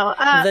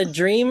the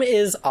dream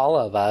is all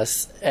of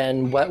us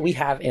and what we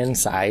have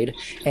inside,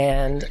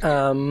 and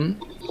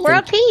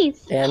world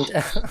peace. And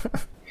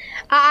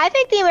I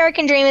think the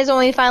American dream is when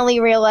we finally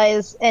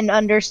realize and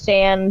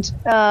understand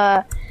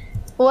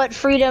what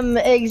freedom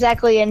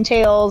exactly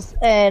entails.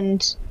 And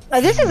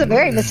this is a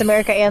very Miss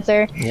America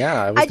answer.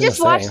 Yeah, I just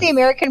watched The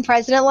American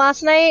President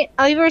last night.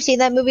 Have you ever seen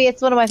that movie?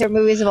 It's one of my favorite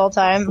movies of all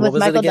time with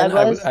Michael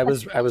Douglas. I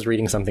was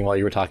reading something while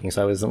you were talking,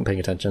 so I wasn't paying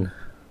attention.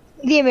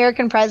 The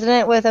American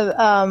President with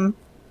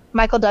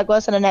Michael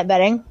Douglas and Annette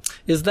Bening.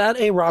 Is that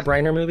a Rob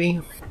Reiner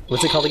movie?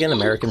 What's it called again?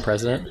 American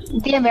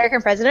President? The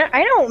American President?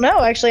 I don't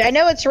know, actually. I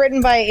know it's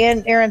written by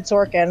Aaron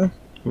Sorkin,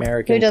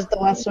 who does The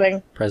West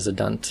Wing.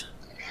 President.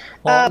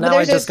 Well, now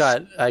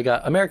I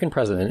got American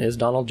President is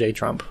Donald J.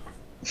 Trump.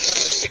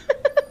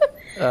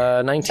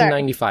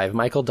 1995. Sorry.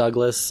 Michael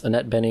Douglas,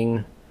 Annette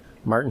Bening,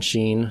 Martin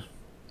Sheen.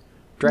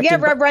 Rob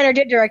Reiner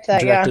did direct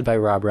that. Directed by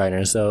Rob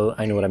Reiner, so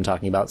I know what I'm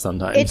talking about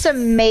sometimes. It's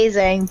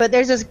amazing, but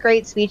there's this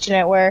great speech in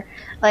it where,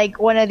 like,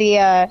 one of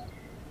the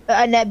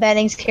Annette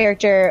Bening's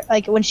character,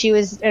 like, when she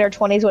was in her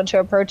 20s, went to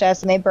a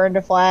protest and they burned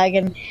a flag,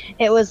 and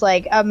it was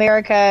like,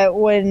 America,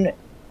 when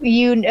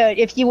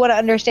if you want to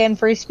understand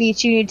free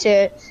speech, you need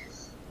to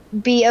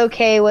be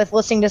okay with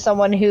listening to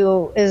someone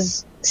who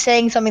is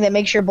saying something that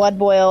makes your blood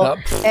boil.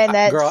 And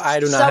that girl, I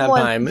do not have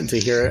time to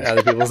hear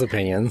other people's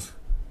opinions.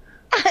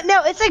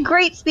 No, it's a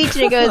great speech,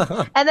 and it goes,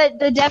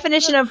 and the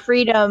definition of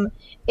freedom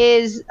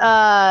is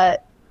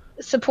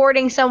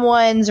supporting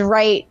someone's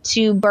right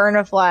to burn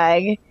a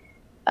flag,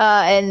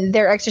 and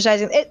they're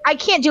exercising. I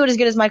can't do it as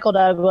good as Michael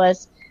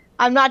Douglas.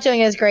 I'm not doing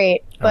it as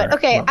great, but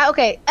right,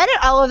 okay. Edit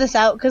all of this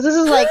out because this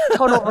is like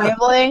total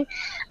rambling.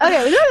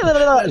 Okay,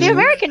 the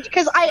American,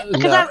 because as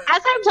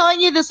I'm telling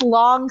you this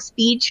long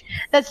speech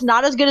that's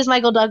not as good as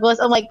Michael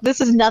Douglas, I'm like, this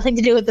has nothing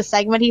to do with the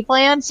segment he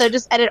planned, so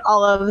just edit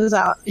all of this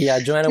out.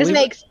 Yeah, Joanna, this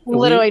makes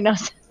literally no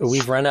sense.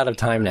 We've run out of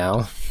time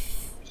now.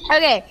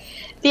 Okay.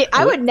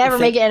 I would never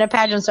make it in a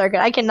pageant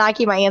circuit. I cannot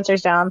keep my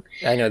answers down.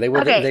 I know, they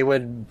would. Okay. They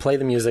would play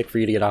the music for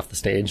you to get off the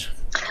stage.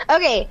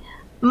 Okay.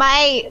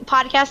 My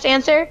podcast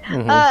answer,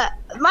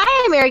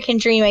 my American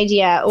dream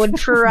idea would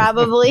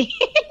probably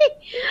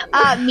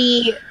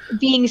me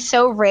being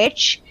so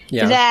rich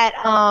that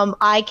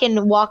I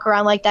can walk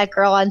around like that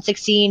girl on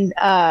 16.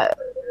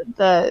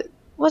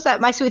 What's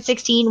that? My Sweet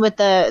 16 with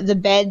the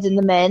beds and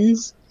the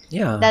men's.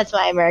 Yeah, that's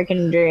my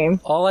American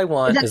dream. All I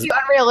want is too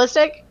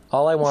unrealistic.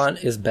 All I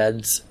want is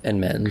beds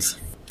and men's.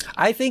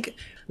 I think.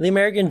 The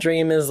American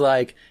dream is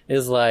like,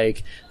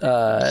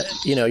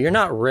 you're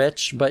not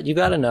rich, but you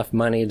got enough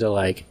money to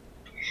like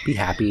be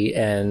happy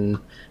and,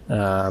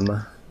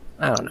 I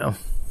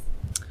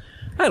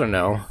don't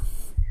know.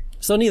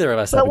 So neither of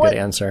us have a good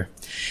answer.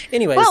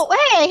 Anyways. Well,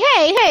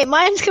 hey,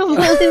 mine's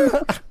completely.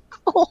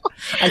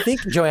 I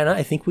think,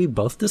 Joanna, we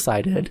both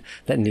decided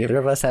that neither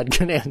of us had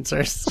good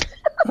answers.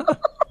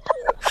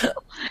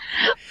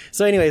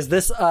 So anyways,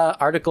 this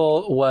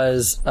article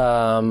was,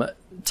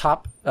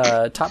 top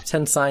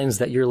 10 signs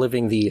that you're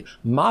living the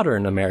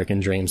modern American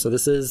dream. So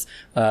this is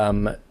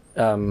mine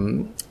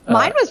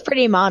was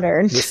pretty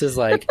modern. This is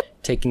like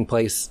taking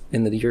place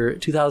in the year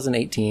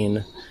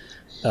 2018.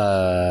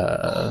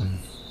 So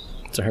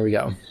here we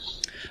go.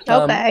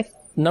 Okay.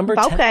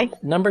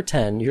 Number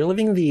 10, you're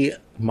living the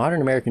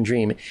modern American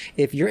dream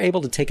if you're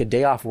able to take a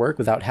day off work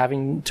without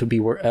having to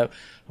be oh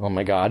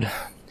my god.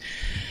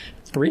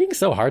 Reading's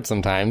so hard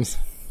sometimes.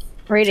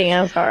 Reading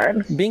is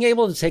hard. Being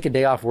able to take a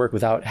day off work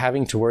without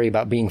having to worry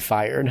about being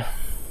fired.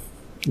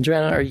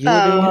 Joanna,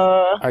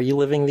 are you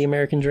living the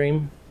American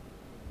dream?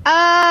 So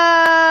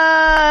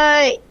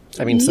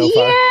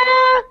far.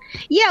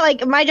 Yeah,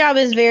 like my job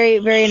is very,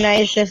 very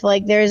nice. If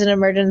like there's an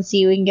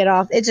emergency, we can get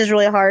off. It's just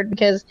really hard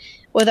because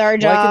with our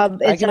job,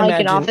 it's like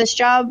an office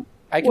job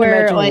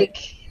where like.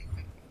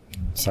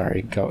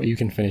 Sorry, go. You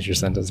can finish your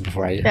sentence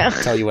before I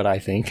tell you what I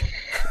think.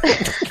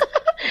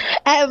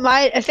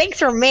 Thanks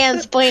for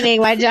mansplaining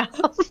my job.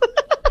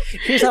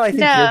 Here's how I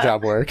think your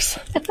job works.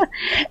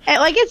 And,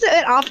 like, it's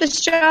an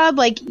office job.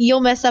 Like,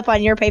 you'll mess up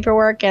on your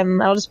paperwork, and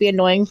that'll just be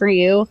annoying for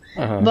you.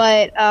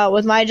 But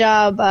with my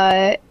job,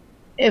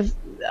 if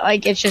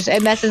like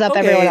it messes up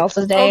everyone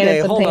else's day. Okay, and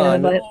it's hold a pain on.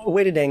 in the butt.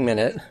 Wait a dang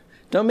minute.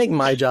 Don't make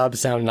my job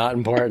sound not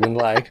important.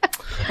 Like,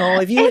 oh,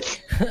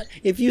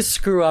 if you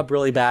screw up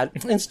really bad,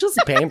 it's just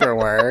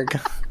paperwork.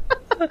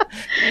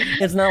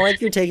 It's not like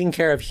you're taking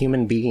care of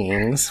human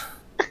beings.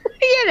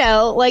 You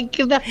know, like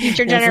the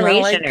future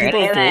generation or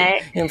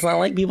anything. It's not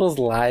like people's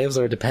lives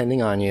are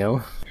depending on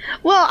you.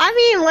 Well, I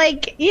mean,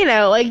 like, you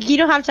know, like you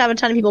don't have to have a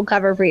ton of people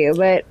cover for you,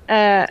 but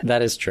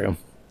that is true.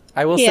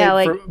 I will say,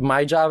 like, for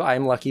my job,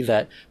 I'm lucky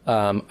that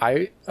well,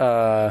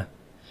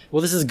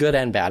 this is good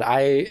and bad.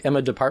 I am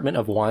a department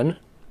of one.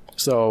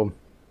 So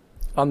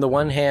on the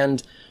one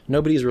hand,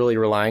 nobody's really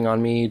relying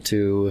on me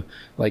to,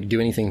 like, do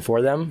anything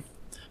for them.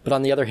 But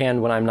on the other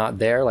hand, when I'm not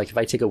there, like if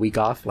I take a week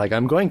off, like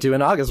I'm going to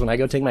in August when I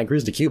go take my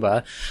cruise to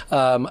Cuba,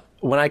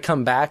 when I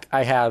come back,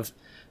 I have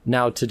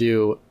now to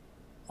do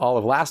all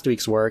of last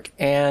week's work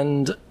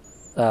and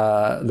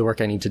the work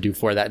I need to do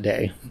for that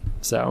day.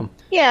 So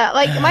yeah,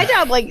 like my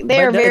job, like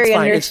they're very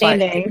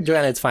understanding. It's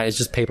Joanna, it's fine. It's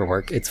just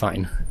paperwork. It's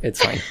fine.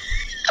 It's fine.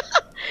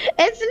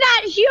 It's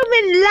not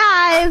human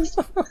lives.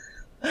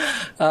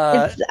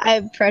 I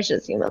have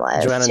precious human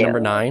lives. Joanna, too. number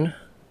 9.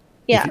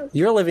 Yeah.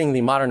 You're living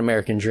the modern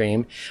American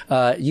dream.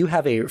 You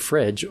have a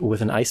fridge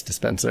with an ice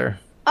dispenser.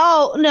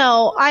 Oh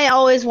no, I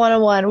always wanted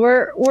one.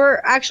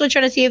 We're actually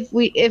trying to see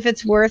if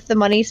it's worth the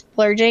money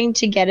splurging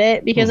to get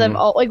it, because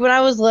like when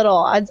I was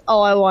little, that's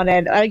all I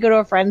wanted. I'd go to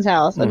a friend's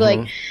house. I'd be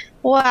like,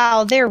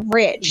 wow, they're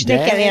rich. They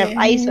can have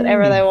ice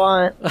whenever they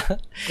want.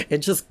 It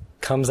just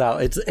comes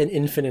out. It's an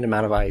infinite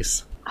amount of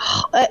ice.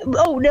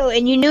 Oh no,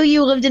 and you knew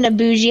you lived in a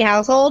bougie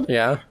household?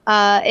 Yeah.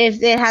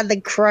 If it had the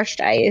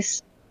crushed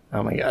ice.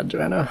 Oh my God,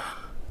 Joanna.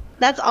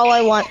 That's all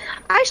I want.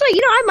 Actually,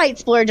 you know, I might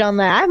splurge on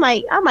that.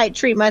 I might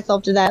treat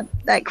myself to that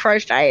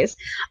crushed ice.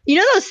 You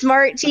know those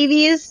smart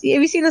TVs?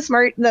 Have you seen the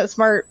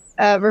smart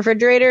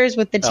refrigerators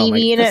with the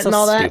TV in it and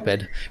all that?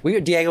 Stupid.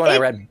 Diego and I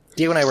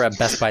were at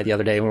Best Buy the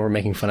other day when we were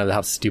making fun of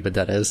how stupid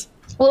that is.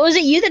 Well, was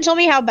it you that told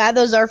me how bad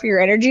those are for your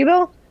energy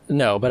bill?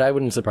 No, but I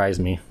wouldn't surprise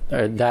me.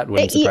 That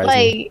wouldn't surprise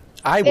me.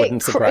 I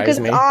wouldn't surprise me. Because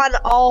it's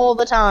on all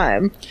the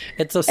time.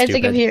 It's so stupid. It's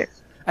a computer.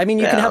 I mean,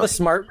 you can have a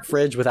smart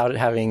fridge without it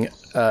having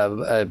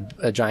a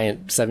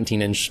giant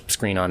 17-inch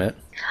screen on it.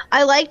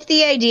 I liked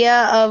the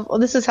idea of, well,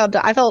 this is how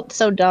I felt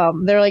so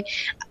dumb. They're like,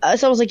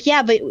 so I was like,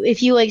 yeah, but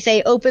if you like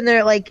say open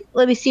there, like,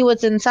 let me see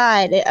what's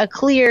inside, a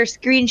clear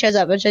screen shows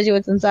up and shows you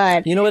what's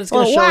inside. You know what it's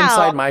going to show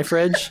inside my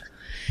fridge?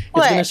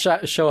 It's going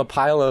to show a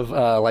pile of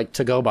like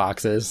to-go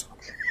boxes.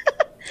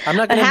 I'm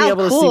not going to be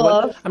able to see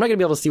I'm not going to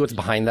be able to see what's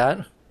behind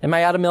that. Am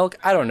I out of milk?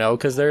 I don't know,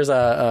 because there's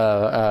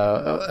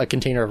a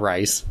container of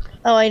rice.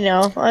 Oh, I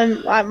know.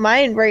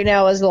 Mine right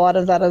now is a lot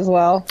of that as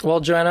well.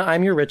 Well, Joanna,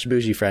 I'm your rich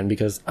bougie friend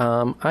because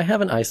I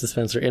have an ice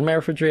dispenser in my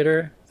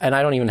refrigerator, and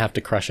I don't even have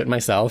to crush it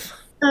myself.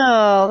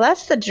 Oh,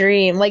 that's the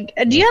dream. Like,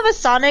 do you have a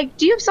Sonic?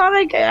 Do you have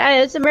Sonic?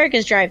 It's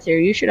America's drive-thru.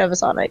 You should have a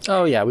Sonic.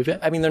 Oh, yeah.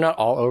 I mean, they're not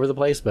all over the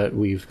place, but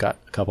we've got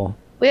a couple.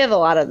 We have a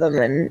lot of them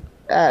in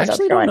South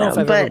Carolina. I don't know if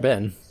I've ever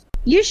been.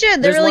 You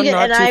should. They're really good,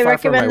 and I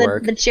recommend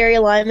the cherry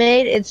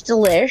limeade. It's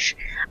delish.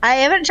 I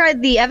haven't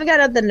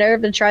gotten up the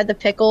nerve to try the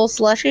pickle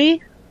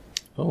slushy,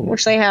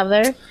 which they have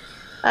there.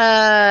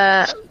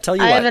 I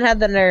haven't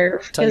had the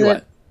nerve. Tell you what.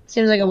 It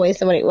seems like a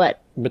waste of money.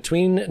 What?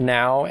 Between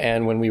now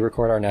and when we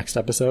record our next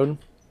episode,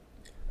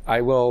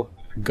 I will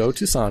go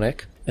to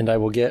Sonic, and I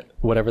will get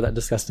whatever that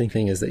disgusting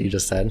thing is that you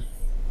just said.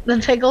 The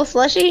pickle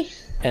slushy?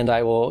 And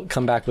I will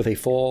come back with a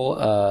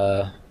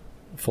full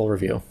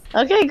review.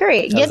 Okay,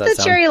 great. Get the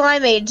cherry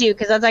limeade too,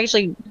 because that's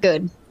actually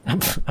good.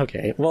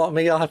 Okay, well,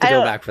 maybe I'll have to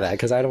go back for that,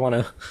 because I don't want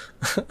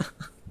to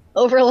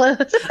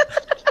overload.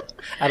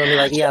 I don't be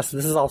like, yes,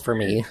 this is all for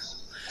me.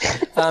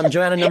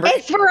 Joanna,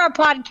 it's for our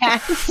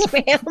podcast,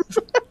 man.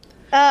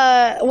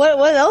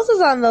 What else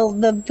is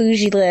on the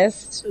bougie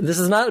list? This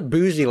is not a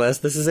bougie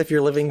list. This is if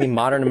you're living the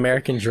modern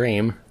American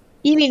dream.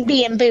 You mean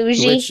being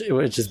bougie?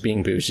 Which is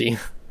being bougie.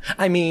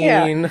 I mean...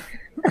 Yeah.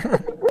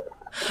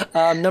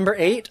 Number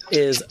 8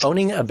 is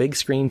owning a big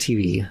screen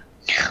TV.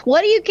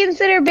 What do you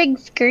consider big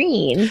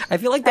screen? I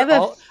feel like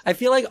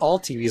all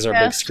TVs are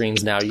big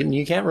screens now.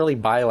 You can't really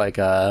buy like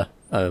a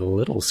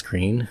little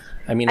screen.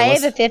 I mean, I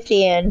have a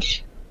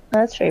 50-inch.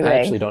 That's pretty big. I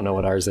actually don't know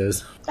what ours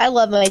is. I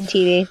love my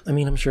TV. I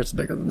mean, I'm sure it's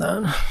bigger than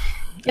that.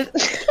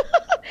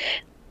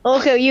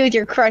 Look at you with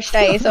your crushed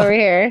ice over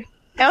here.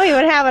 I don't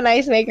even have an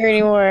ice maker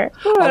anymore.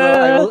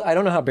 I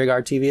don't know how big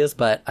our TV is,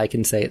 but I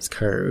can say it's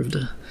curved.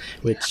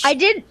 Which I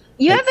did.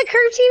 You have the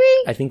curved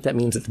TV? I think that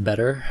means it's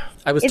better.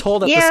 I was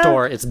told at the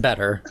store it's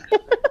better.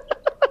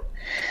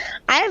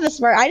 I have a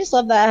smart. I just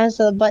love that it has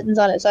the buttons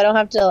on it, so I don't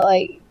have to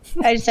like.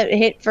 I just have to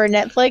hit for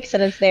Netflix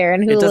and it's there,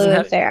 and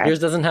Hulu is there. Yours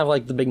doesn't have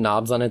like the big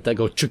knobs on it that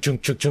go chunk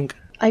chunk chunk chunk.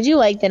 I do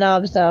like the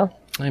knobs though.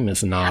 I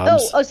miss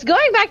knobs. So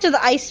going back to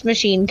the ice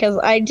machine, because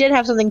I did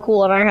have something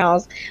cool in our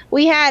house.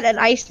 We had an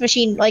ice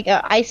machine, like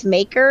an ice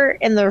maker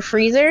in the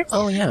freezer.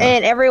 Oh, yeah.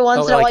 And every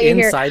once in a while like you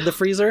hear... inside the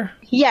freezer?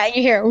 Yeah,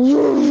 you hear...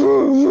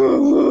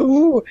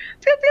 Bloop, bloop,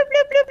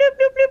 bloop, bloop, bloop,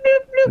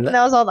 bloop, and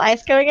that was all the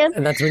ice going in.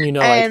 And that's when you know,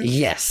 like,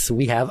 yes,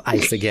 we have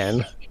ice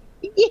again.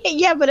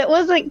 Yeah, but it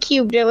wasn't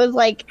cubed. It was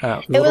like...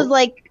 it was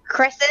like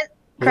crescent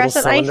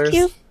ice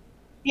cube.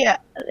 Yeah,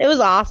 it was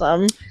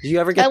awesome. Do you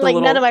ever get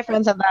and, none of my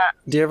friends have that.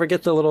 Do you ever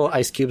get the little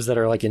ice cubes that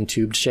are like in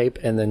tubed shape,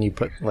 and then you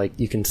put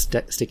you can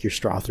stick your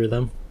straw through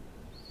them?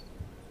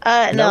 No,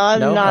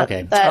 I'm not.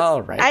 Okay, that,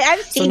 all right.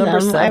 I've seen so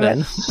number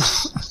them. 7.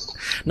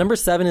 Number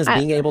 7 is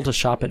being able to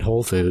shop at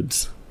Whole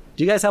Foods.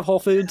 Do you guys have Whole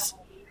Foods?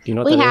 Do you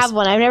know what we that have is?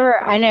 one. I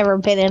never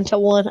been into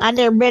one. I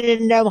never been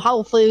into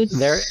Whole Foods.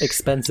 They're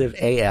expensive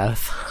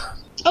AF.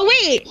 Oh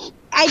wait,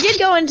 I did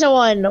go into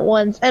one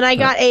once, and I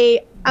got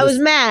I was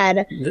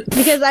mad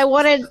because I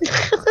wanted.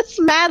 I was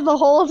mad the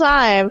whole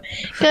time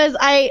because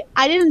I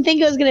didn't think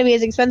it was going to be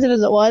as expensive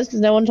as it was because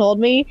no one told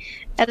me,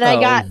 and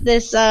I got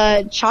this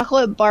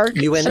chocolate bark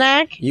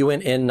snack. You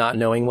went in not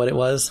knowing what it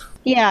was.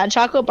 Yeah,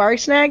 chocolate bark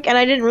snack, and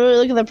I didn't really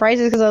look at the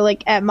prices because I was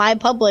like, at my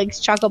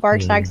Publix, chocolate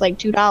bark snack's like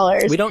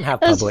 $2. We don't have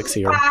Publix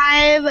here.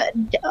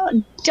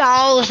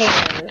 $5,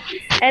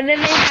 and then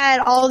they had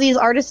all these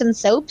artisan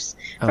soaps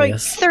for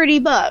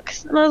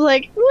 $30, and I was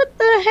like, what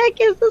the heck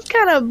is this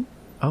kind of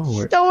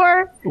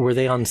store? Were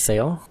they on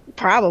sale?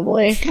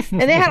 Probably.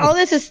 And they had all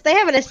this. They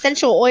have an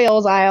essential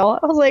oils aisle.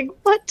 I was like,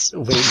 what?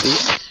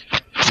 Wait,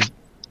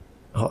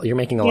 you're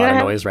making a lot of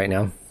noise right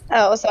now.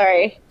 Oh,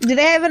 sorry. Do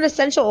they have an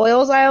essential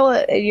oils aisle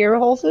at your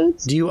Whole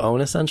Foods? Do you own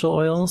essential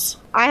oils?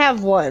 I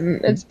have one.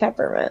 It's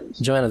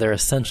peppermint. Joanna, they're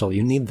essential.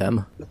 You need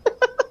them.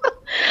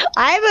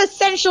 I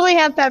essentially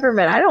have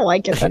peppermint. I don't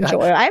like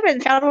essential oil. I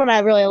haven't found one I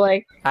really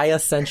like. I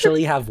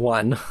essentially have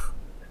one.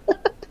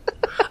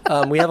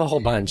 We have a whole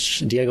bunch.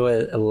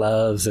 Diego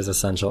loves his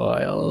essential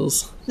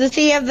oils. Does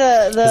he have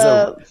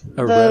the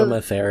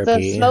aromatherapy,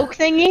 the smoke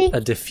thingy?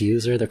 A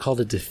diffuser. They're called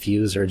a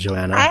diffuser,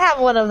 Joanna. I have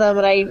one of them,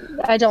 but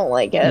I don't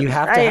like it. You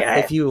have to.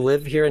 If you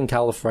live here in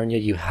California,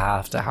 you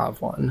have to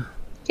have one.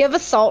 Do you have a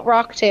Salt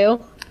Rock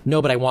too?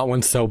 No, but I want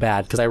one so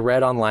bad because I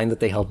read online that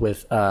they help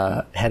with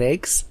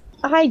headaches.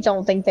 I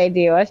don't think they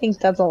do. I think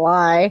that's a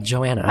lie.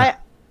 Joanna.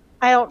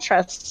 I don't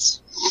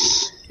trust.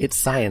 It's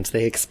science.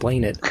 They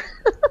explain it.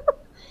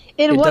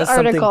 In what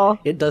article?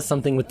 It does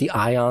something with the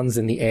ions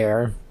in the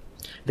air.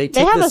 They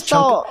take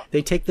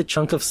They take the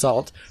chunk of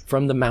salt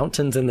from the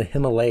mountains in the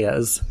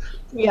Himalayas.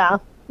 Yeah,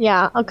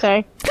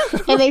 okay.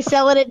 And they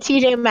sell it at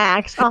TJ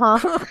Maxx.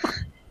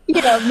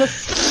 You know,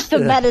 the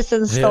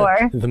medicine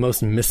store. The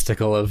most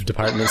mystical of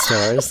department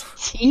stores.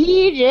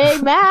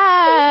 TJ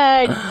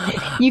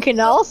Maxx. You can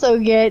also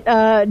get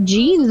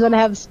jeans that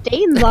have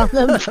stains on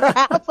them for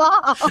half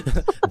off.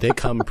 They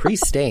come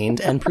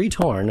pre-stained and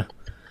pre-torn.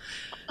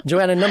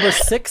 Joanna, number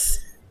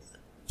 6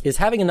 is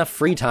having enough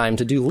free time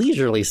to do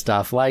leisurely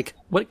stuff. Like,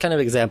 what kind of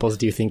examples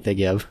do you think they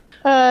give?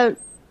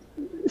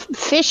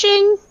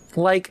 Fishing?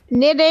 Like...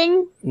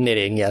 Knitting?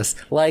 Knitting, yes.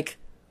 Like,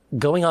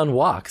 going on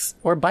walks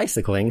or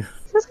bicycling.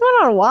 Just going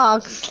on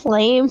walks.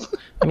 Lame.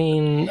 I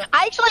mean...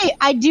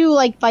 I do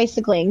like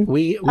bicycling.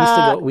 We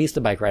used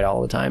to bike ride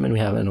all the time, and we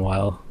haven't in a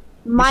while.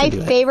 My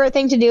favorite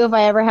thing to do if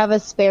I ever have a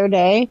spare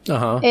day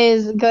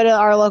is go to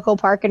our local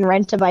park and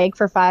rent a bike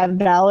for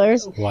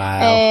 $5.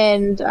 Wow.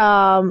 And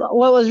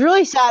what was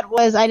really sad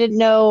was I didn't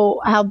know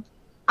how...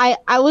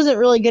 I wasn't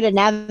really good at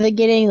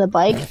navigating the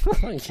bike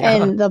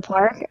in the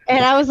park.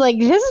 And I was like,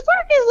 this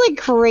park is like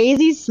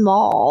crazy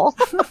small.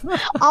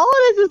 All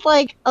it is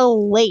like a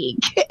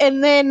lake.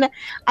 And then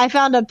I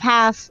found a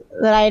path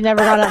that I had never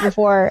gone up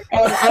before.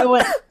 And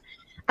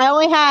I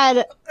only had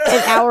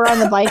an hour on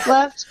the bike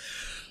left.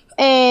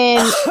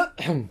 And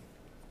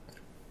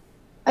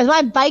is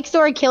my bike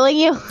story killing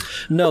you?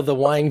 No, the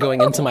wine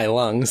going into my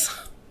lungs.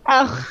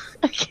 Oh,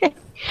 okay.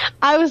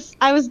 I was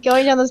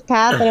going down this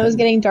path and it was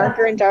getting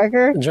darker and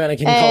darker. Joanna,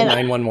 can you call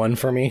 911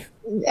 for me?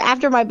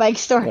 After my bike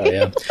story. Oh,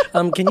 yeah.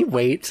 Can you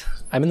wait?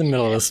 I'm in the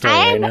middle of the story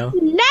right now.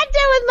 I'm not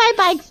done with my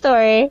bike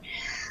story.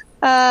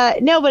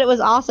 No, but it was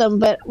awesome.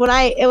 But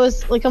it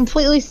was like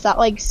completely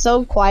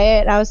so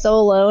quiet. And I was so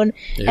alone,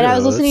 and I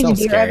was listening to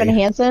Dear Evan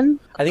Hansen.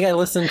 I think I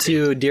listened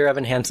to Dear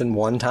Evan Hansen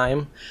one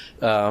time.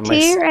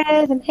 Dear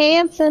Evan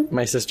Hansen.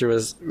 My sister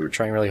was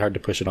trying really hard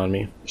to push it on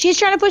me. She's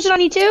trying to push it on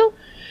you too?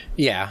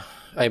 Yeah,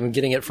 I'm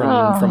getting it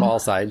from all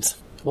sides.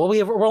 Well,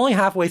 we're only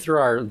halfway through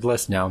our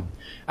list now.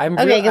 I'm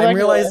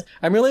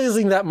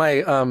realizing that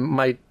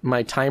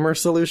my timer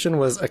solution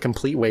was a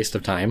complete waste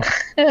of time.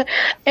 It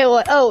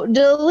was,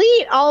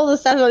 delete all the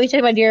stuff that we said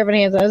about Dear Evan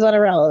Hansen. It's not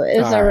irrelevant.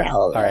 It's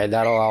irrelevant. All right,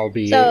 that'll all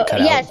be cut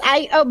out. Yes,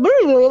 I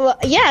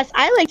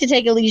like to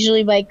take a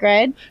leisurely bike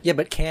ride. Yeah,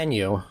 but can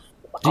you?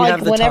 Do you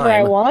have the whenever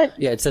time? I want?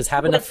 Yeah, it says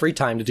have enough free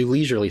time to do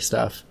leisurely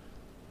stuff.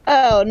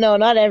 Oh, no,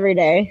 not every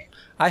day.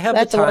 I have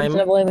That's the time.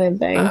 That's a once-in-a-blue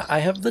thing. I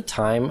have the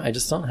time. I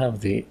just don't have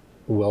the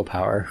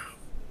willpower.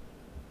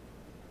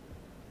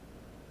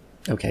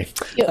 Okay.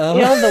 You don't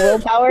have the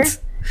willpower?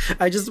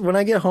 When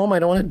I get home, I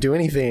don't want to do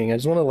anything. I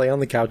just want to lay on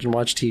the couch and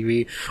watch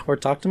TV or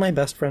talk to my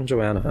best friend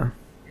Joanna.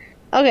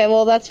 Okay,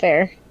 well, that's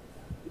fair.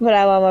 But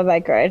I love my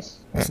bike ride.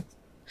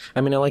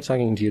 I mean, I like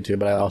talking to you too,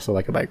 but I also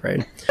like a bike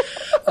ride.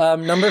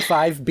 Number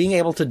 5, being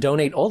able to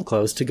donate old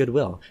clothes to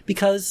Goodwill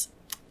because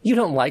you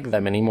don't like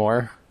them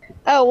anymore.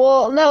 Oh,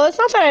 well, no, it's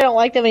not that I don't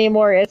like them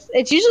anymore.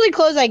 It's usually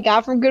clothes I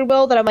got from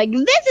Goodwill that I'm like,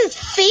 this is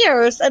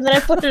fierce, and then I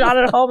put it on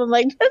at home. I'm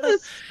like,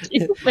 this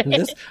is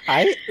stupid.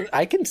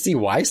 I can see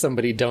why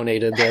somebody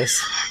donated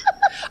this.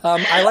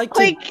 I like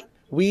to.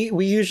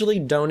 We usually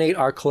donate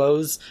our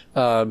clothes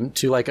to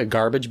like a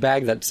garbage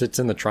bag that sits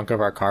in the trunk of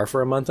our car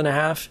for a month and a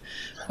half.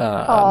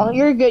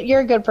 You're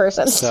a good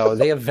person. So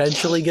they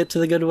eventually get to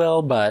the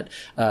Goodwill, but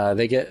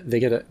they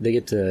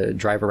get to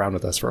drive around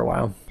with us for a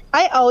while.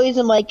 I always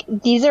am like,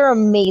 these are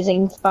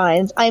amazing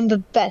finds. I'm the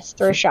best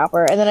thrift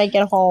shopper. And then I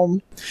get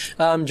home.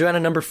 Joanna,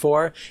 number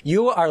 4,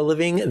 you are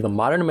living the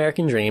modern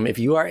American dream if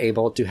you are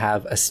able to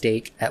have a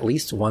steak at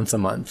least once a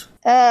month.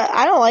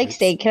 I don't like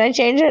steak. Can I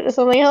change it to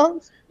something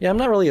else? Yeah, I'm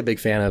not really a big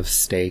fan of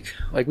steak.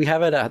 Like, we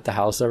have it at the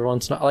house every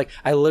once in a while. Like,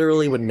 I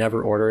literally would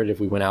never order it if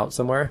we went out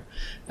somewhere.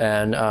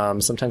 And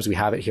sometimes we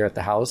have it here at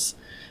the house.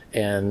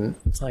 And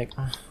it's like,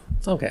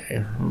 it's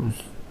okay.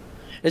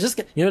 It's just,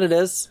 you know what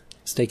it is?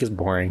 Steak is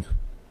boring.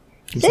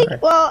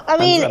 Well, I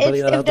mean,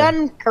 if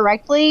done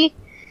correctly,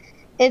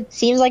 it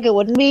seems like it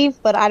wouldn't be,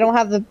 but I don't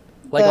have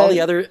all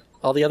the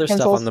other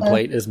stuff on the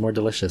plate is more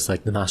delicious,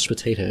 like the mashed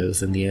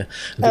potatoes and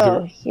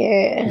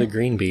the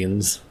green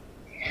beans.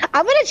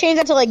 I'm gonna change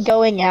that to like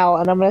going out,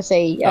 and I'm gonna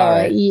say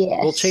yes.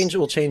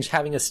 We'll change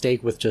having a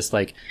steak with just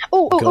like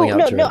going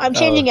out. No, I'm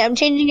changing it. I'm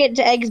changing it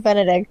to Eggs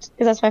Benedict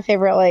because that's my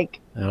favorite. Like,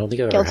 I don't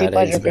think I've ever had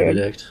Eggs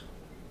Benedict.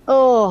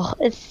 Oh,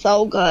 it's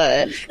so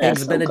good.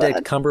 Eggs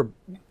Benedict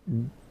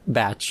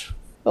Cumberbatch.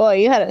 Well,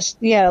 you had a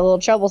little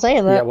trouble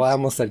saying that. Yeah, well, I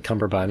almost said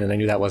Cumberbun, and I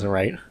knew that wasn't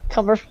right.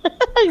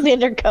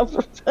 Alexander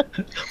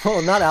Cumberbun.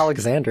 Oh, not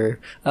Alexander.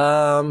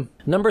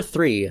 Number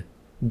 3,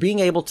 being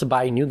able to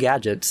buy new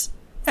gadgets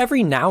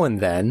every now and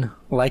then,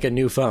 like a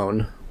new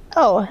phone.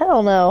 Oh,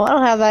 hell no. I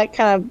don't have that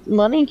kind of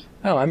money.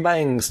 Oh, I'm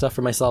buying stuff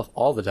for myself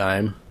all the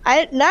time.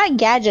 Not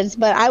gadgets,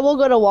 but I will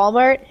go to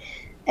Walmart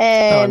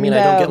and... I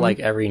don't get like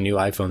every new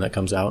iPhone that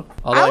comes out.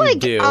 Although I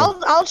do.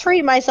 I'll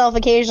treat myself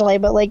occasionally,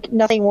 but like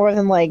nothing more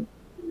than like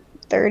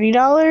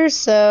 $30,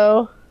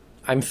 so...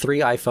 I'm 3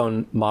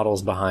 iPhone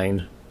models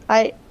behind.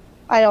 I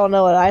don't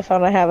know what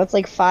iPhone I have. It's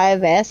like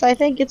 5S, I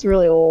think. It's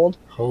really old.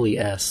 Holy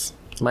S.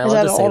 Am I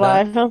allowed to say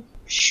that? iPhone?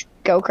 Shh,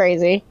 go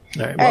crazy.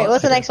 All right,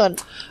 what's the next one?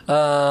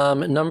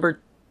 Number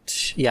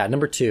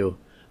 2.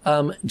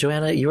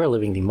 Joanna, you are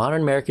living the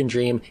modern American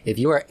dream if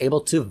you are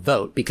able to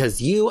vote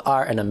because you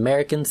are an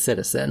American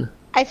citizen.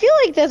 I feel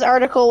like this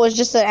article was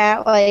just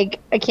a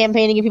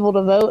campaign to get people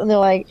to vote, and they're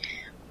like,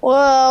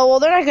 well,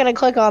 they're not going to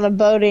click on a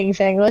voting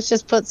thing. Let's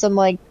just put some,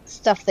 like,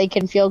 stuff they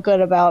can feel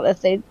good about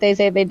if they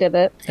say they did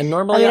it. And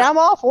normally... I'm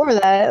all for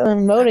that,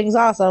 and voting's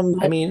awesome.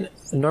 But...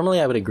 normally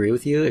I would agree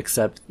with you,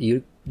 except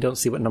you don't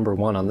see what number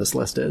 1 on this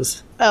list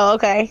is. Oh,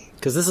 okay.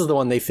 Because this is the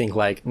one they think,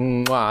 like,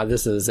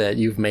 this is it,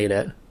 you've made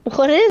it.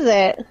 What is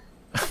it?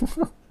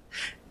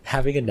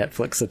 Having a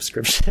Netflix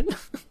subscription.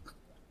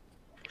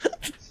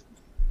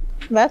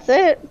 That's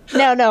it.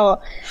 No.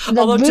 The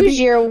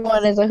bougier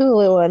one is a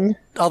Hulu one.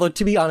 Although,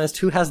 to be honest,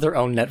 who has their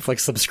own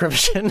Netflix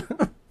subscription?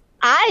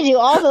 I do.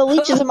 All the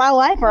leeches of my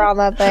life are on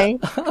that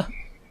thing.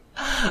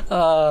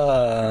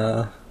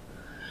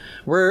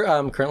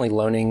 We're currently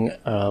loaning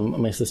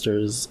my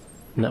sister's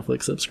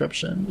Netflix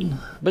subscription.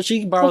 But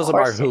she borrows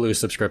our Hulu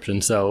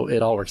subscription, so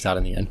it all works out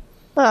in the end.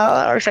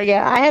 Oh, so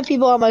yeah, I have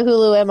people on my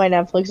Hulu and my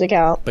Netflix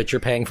account. But you're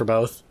paying for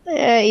both?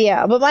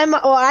 Yeah, but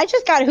I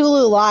just got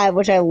Hulu Live,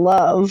 which I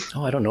love.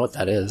 Oh, I don't know what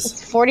that is.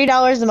 It's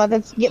 $40 a month.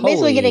 It's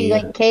basically getting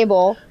like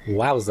cable.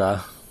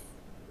 Wowza.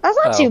 That's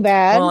not too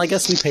bad. Well, I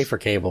guess we pay for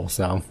cable,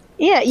 so.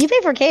 Yeah, you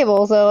pay for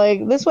cable, so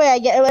like this way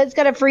it's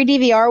got a free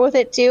DVR with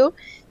it too,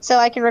 so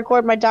I can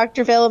record my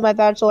Dr. Phil and my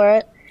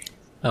Bachelorette.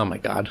 Oh my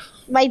god.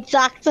 My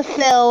Dr.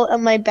 Phil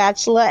and my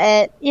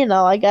Bachelorette. You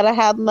know, I gotta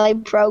have my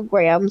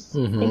programs.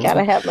 Mm-hmm. I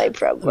gotta have my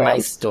programs. My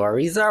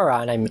stories are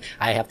on.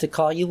 I have to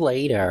call you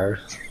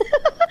later.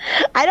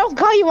 I don't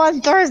call you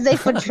on Thursday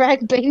for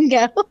Drag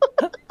Bingo.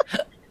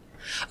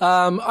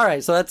 All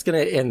right, so that's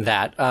going to end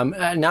that. Now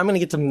I'm going to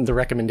get to the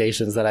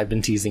recommendations that I've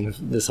been teasing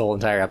this whole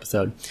entire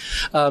episode.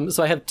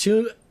 So I have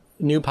 2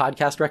 new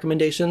podcast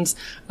recommendations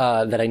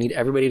that I need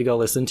everybody to go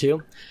listen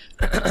to.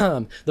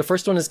 The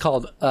first one is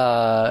called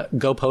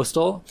Go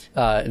Postal.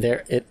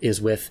 There it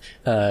is with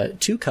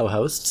 2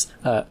 co-hosts,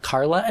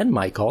 Carla and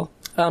Michael.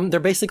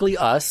 They're basically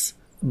us,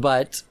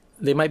 but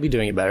they might be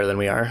doing it better than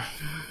we are.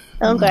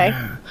 Okay.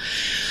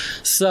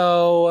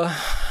 So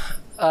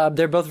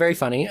They're both very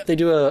funny. They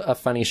do a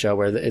funny show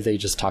where they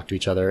just talk to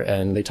each other,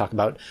 and they talk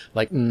about,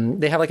 like,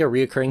 they have, like, a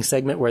reoccurring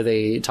segment where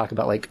they talk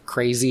about, like,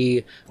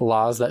 crazy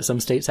laws that some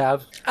states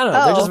have. I don't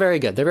know. They're just very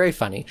good. They're very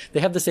funny. They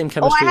have the same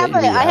chemistry that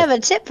we have. I have a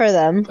tip for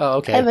them. Oh,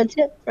 okay. I have a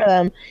tip for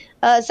them.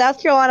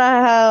 South Carolina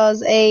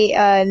has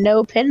a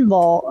no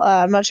pinball.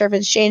 I'm not sure if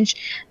it's changed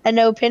a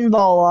no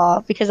pinball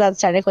law because that's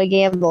technically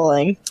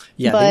gambling.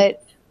 Yeah,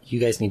 but you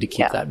guys need to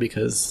keep that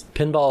because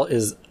pinball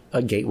is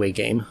a gateway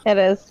game. It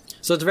is.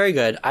 So it's very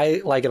good.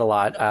 I like it a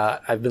lot.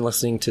 I've been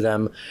listening to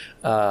them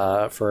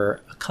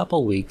for a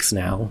couple weeks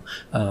now,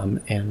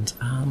 and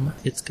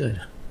it's good.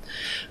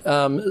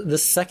 The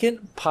second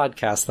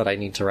podcast that I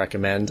need to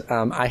recommend,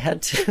 I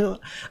had to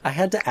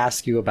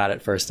ask you about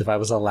it first if I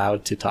was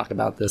allowed to talk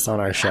about this on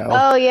our show.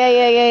 Oh,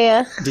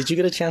 yeah. Did you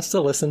get a chance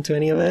to listen to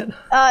any of it?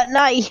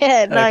 Not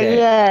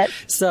yet.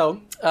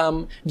 So,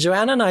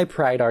 Joanna and I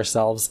pride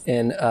ourselves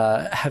in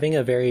having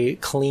a very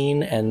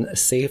clean and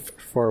safe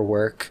for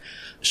work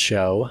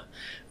show.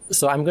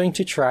 So I'm going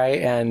to try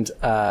and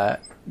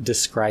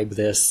describe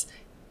this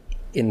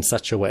in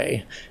such a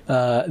way.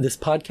 This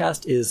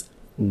podcast is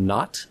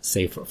not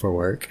safe for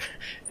work.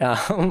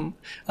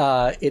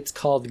 It's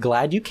called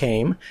Glad You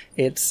Came.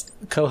 It's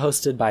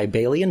co-hosted by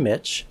Bailey and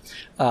Mitch.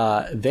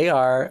 They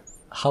are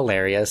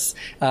hilarious.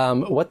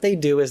 What they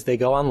do is they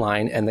go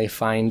online and they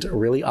find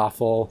really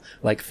awful,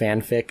 like,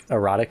 fanfic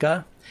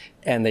erotica,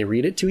 and they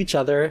read it to each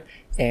other,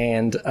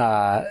 and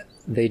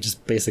they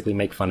just basically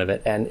make fun of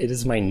it. And it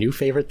is my new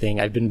favorite thing.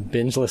 I've been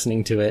binge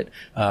listening to it.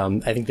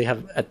 I think they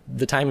have, at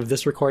the time of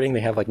this recording,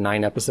 they have like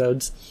 9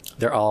 episodes.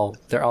 They're all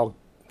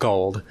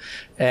gold,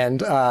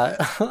 and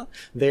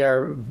they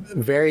are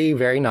very,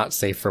 very not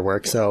safe for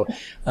work. So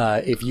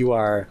if you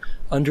are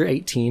under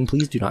 18,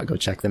 please do not go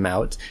check them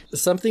out.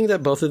 Something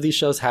that both of these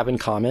shows have in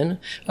common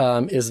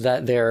is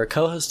that they're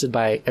co-hosted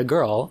by a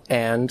girl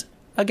and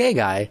a gay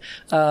guy,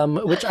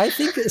 which I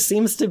think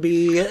seems to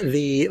be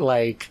the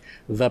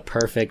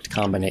perfect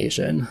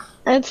combination.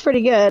 It's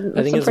pretty good.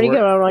 I think it's pretty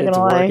good. I'm not gonna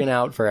lie. It's working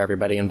out for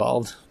everybody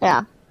involved.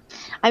 Yeah.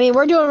 I mean,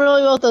 we're doing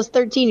really well with those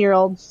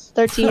 13-year-olds,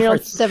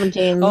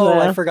 17s. Oh,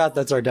 I forgot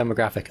that's our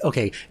demographic.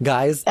 Okay,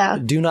 guys,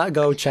 do not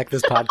go check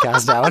this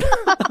podcast out.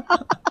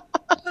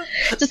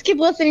 Just keep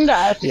listening to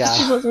us. Yeah. Just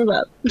keep listening to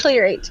us until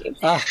you're 18.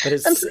 But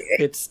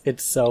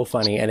it's so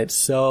funny, and it's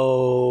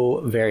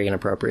so very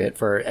inappropriate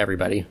for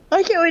everybody.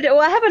 I can't wait.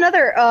 Well, I have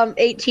another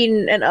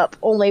 18 and up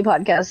only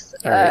podcast.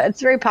 Right.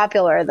 It's very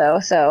popular though,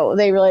 so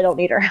they really don't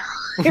need our help.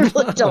 They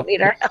really don't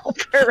need our help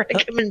or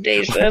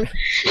recommendation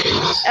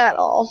at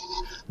all.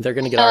 They're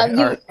going to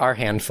get our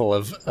handful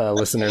of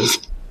listeners.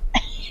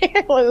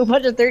 A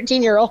bunch of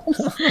 13-year-olds.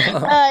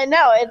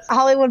 No, it's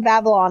Hollywood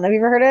Babylon. Have you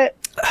ever heard it?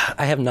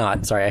 I have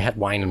not. Sorry, I had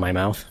wine in my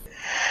mouth.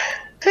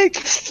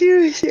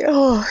 Excuse you.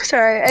 Oh,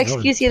 sorry.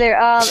 Excuse you there.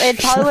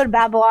 It's Hollywood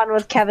Babylon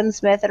with Kevin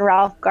Smith and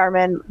Ralph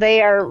Garman.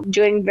 They are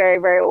doing very,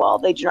 very well.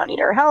 They do not need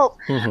our help.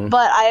 Mm-hmm.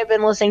 But I have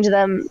been listening to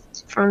them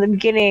from the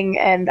beginning,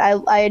 and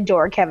I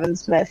adore Kevin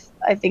Smith.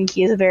 I think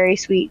he is a very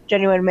sweet,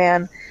 genuine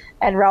man.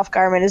 And Ralph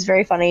Garman is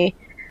very funny.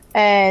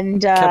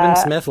 And Kevin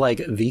Smith,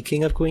 like the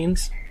King of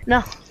Queens?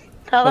 No,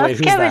 that's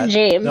Kevin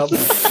James. Nope.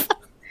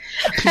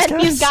 And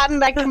he's gotten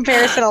that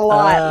comparison a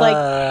lot.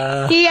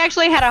 Like, he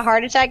actually had a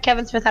heart attack.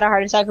 Kevin Smith had a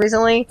heart attack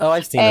recently. Oh,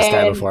 I've seen this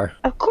guy before.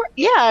 Of course,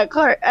 yeah, of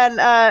course.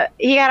 And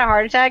he had a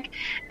heart attack,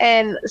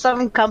 and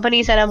some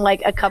company sent him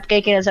like a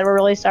cupcake and said, "We're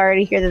really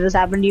sorry to hear that this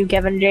happened to you,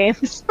 Kevin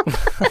James."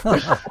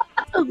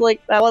 I was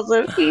like, that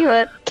wasn't me,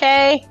 but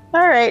okay.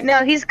 All right.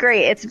 No, he's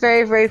great. It's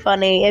very, very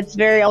funny. It's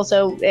very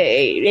also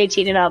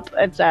 18 and up.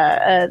 It's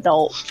a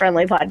adult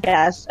friendly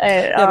podcast.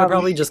 Yeah, but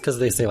probably just because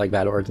they say like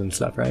bad words and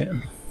stuff, right?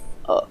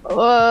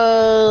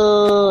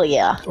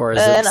 Yeah. Or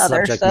is it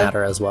subject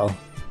matter as well?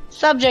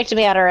 Subject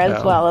matter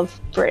as well.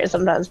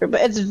 Sometimes, but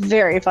it's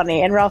very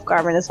funny. And Ralph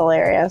Garman is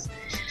hilarious.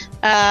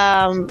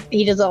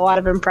 He does a lot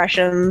of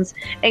impressions,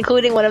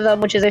 including one of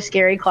them, which is a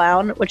scary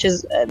clown, which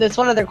is that's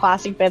one of their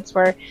classic bits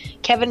where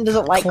Kevin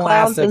doesn't like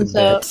clowns, and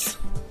so. Bits.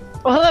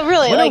 Well,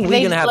 really, when like are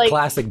we gonna have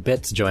classic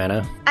bits,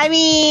 Joanna? I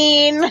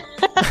mean,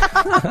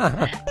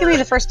 give me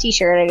the first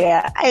T-shirt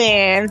idea.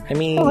 I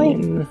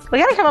mean, we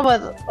gotta come up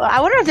with.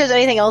 I wonder if there's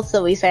anything else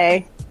that we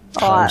say.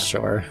 I'm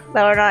sure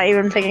that we're not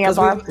even picking up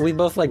on. We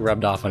both like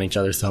rubbed off on each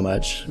other so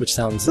much, which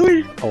sounds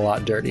a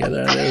lot dirtier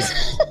than it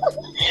is.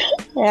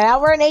 Yeah,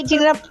 we're an 18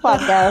 and up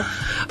podcast.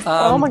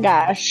 Oh my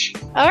gosh.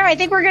 All right, I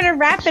think we're going to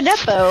wrap it up,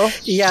 though.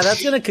 Yeah,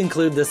 that's going to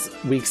conclude this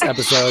week's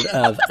episode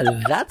of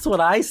That's What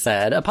I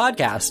Said, a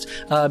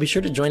podcast. Be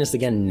sure to join us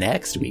again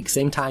next week.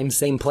 Same time,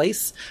 same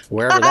place,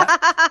 wherever that...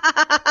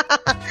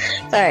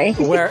 Sorry.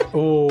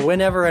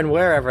 Whenever and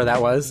wherever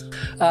that was.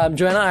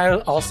 Joanna and I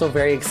are also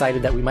very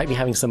excited that we might be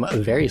having some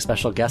very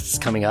special guests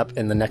coming up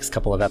in the next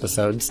couple of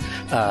episodes.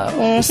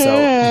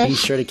 So be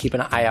sure to keep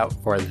an eye out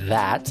for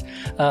that.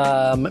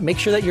 Make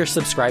sure that you're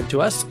subscribed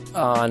to us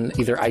on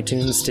either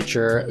iTunes,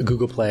 Stitcher,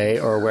 Google Play,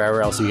 or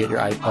wherever else you get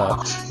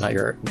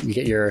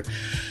your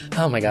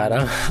oh my god,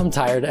 I'm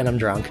tired and I'm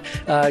drunk.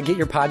 Get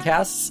your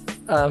podcasts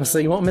so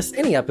you won't miss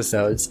any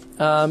episodes.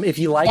 If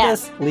you like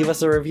us, leave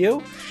us a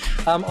review.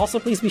 Also,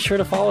 please be sure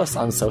to follow us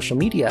on social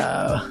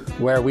media,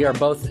 where we are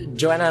both,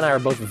 Joanna and I are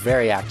both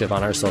very active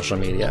on our social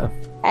media.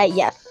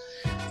 Yes.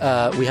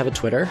 We have a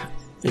Twitter.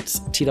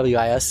 It's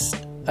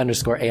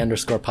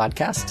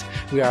TWIS_A_podcast.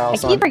 We are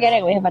also I keep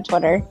forgetting we have a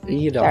Twitter.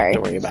 You don't have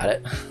to worry about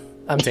it.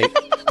 I'm taking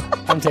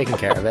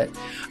care of it.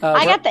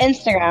 I got the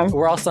Instagram.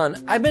 We're also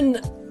on. I've been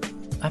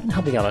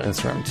helping out on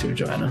Instagram too,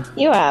 Joanna.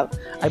 You have.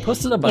 I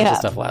posted a bunch of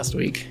stuff last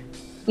week.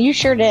 You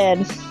sure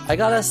did. I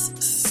got us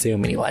so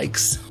many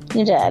likes.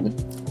 You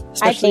did.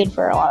 I paid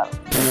for a lot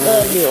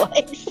of new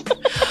likes.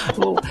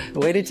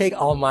 Way to take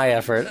all my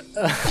effort.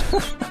 No.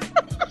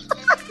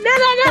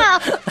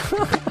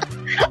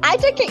 I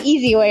took the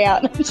easy way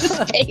out and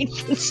just paid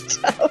for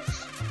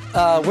stuff.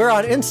 We're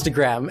on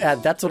Instagram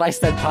at That's What I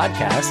Said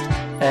Podcast,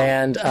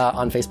 and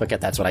on Facebook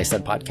at That's What I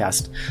Said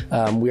Podcast.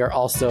 We are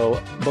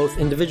also both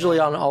individually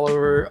on all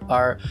over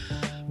our.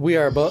 We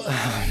are both.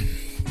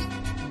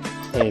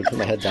 Let me put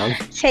my head down.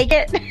 Take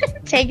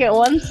it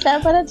one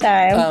step at a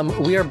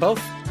time. We are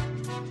both.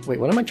 Wait,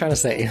 what am I trying to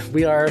say?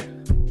 We are.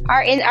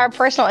 Our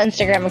personal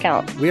Instagram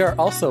account. We are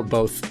also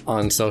both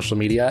on social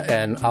media,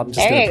 and I'm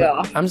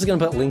just gonna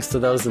put links to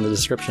those in the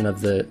description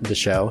of the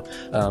show.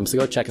 So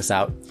go check us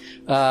out.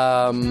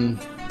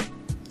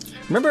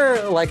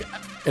 Remember, like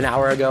an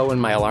hour ago when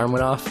my alarm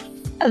went off?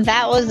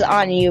 That was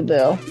on you,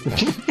 boo.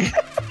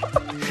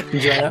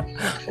 Jenna,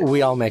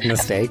 we all make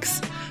mistakes.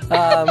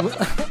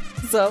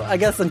 So I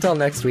guess until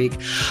next week,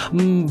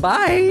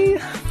 bye.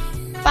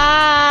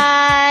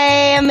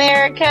 Bye,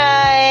 America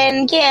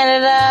and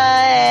Canada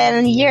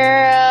and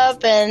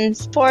Europe and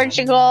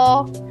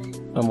Portugal.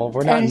 Well,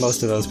 we're not in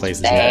most of those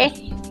places yet.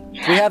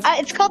 We have.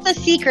 It's called The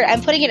Secret.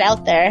 I'm putting it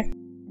out there.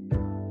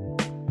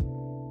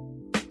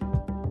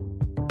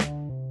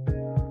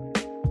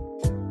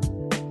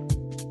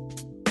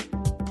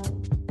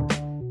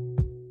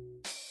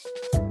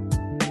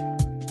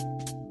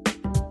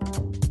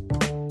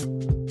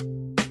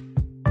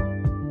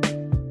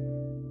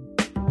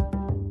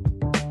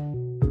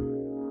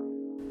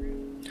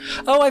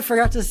 Oh, I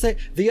forgot to say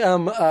the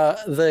adult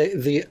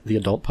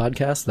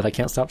podcast that I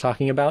can't stop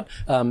talking about.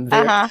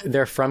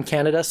 They're from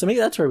Canada, so maybe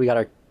that's where we got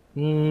our.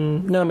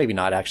 No, maybe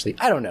not. Actually,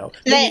 I don't know.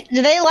 Do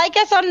they like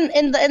us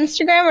in the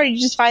Instagram, or did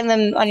you just find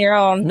them on your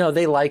own? No,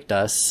 they liked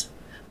us,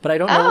 but I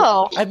don't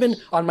know. I've been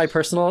on my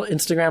personal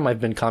Instagram.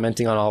 I've been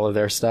commenting on all of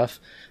their stuff.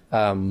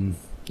 You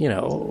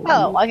know.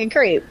 Oh, like a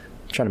creep.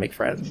 Trying to make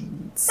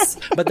friends,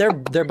 but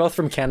they're both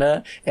from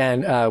Canada,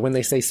 and when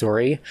they say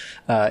sorry,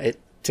 it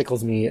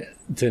tickles me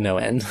to no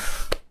end.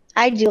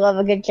 I do love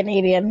a good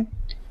Canadian.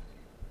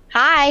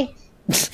 Hi.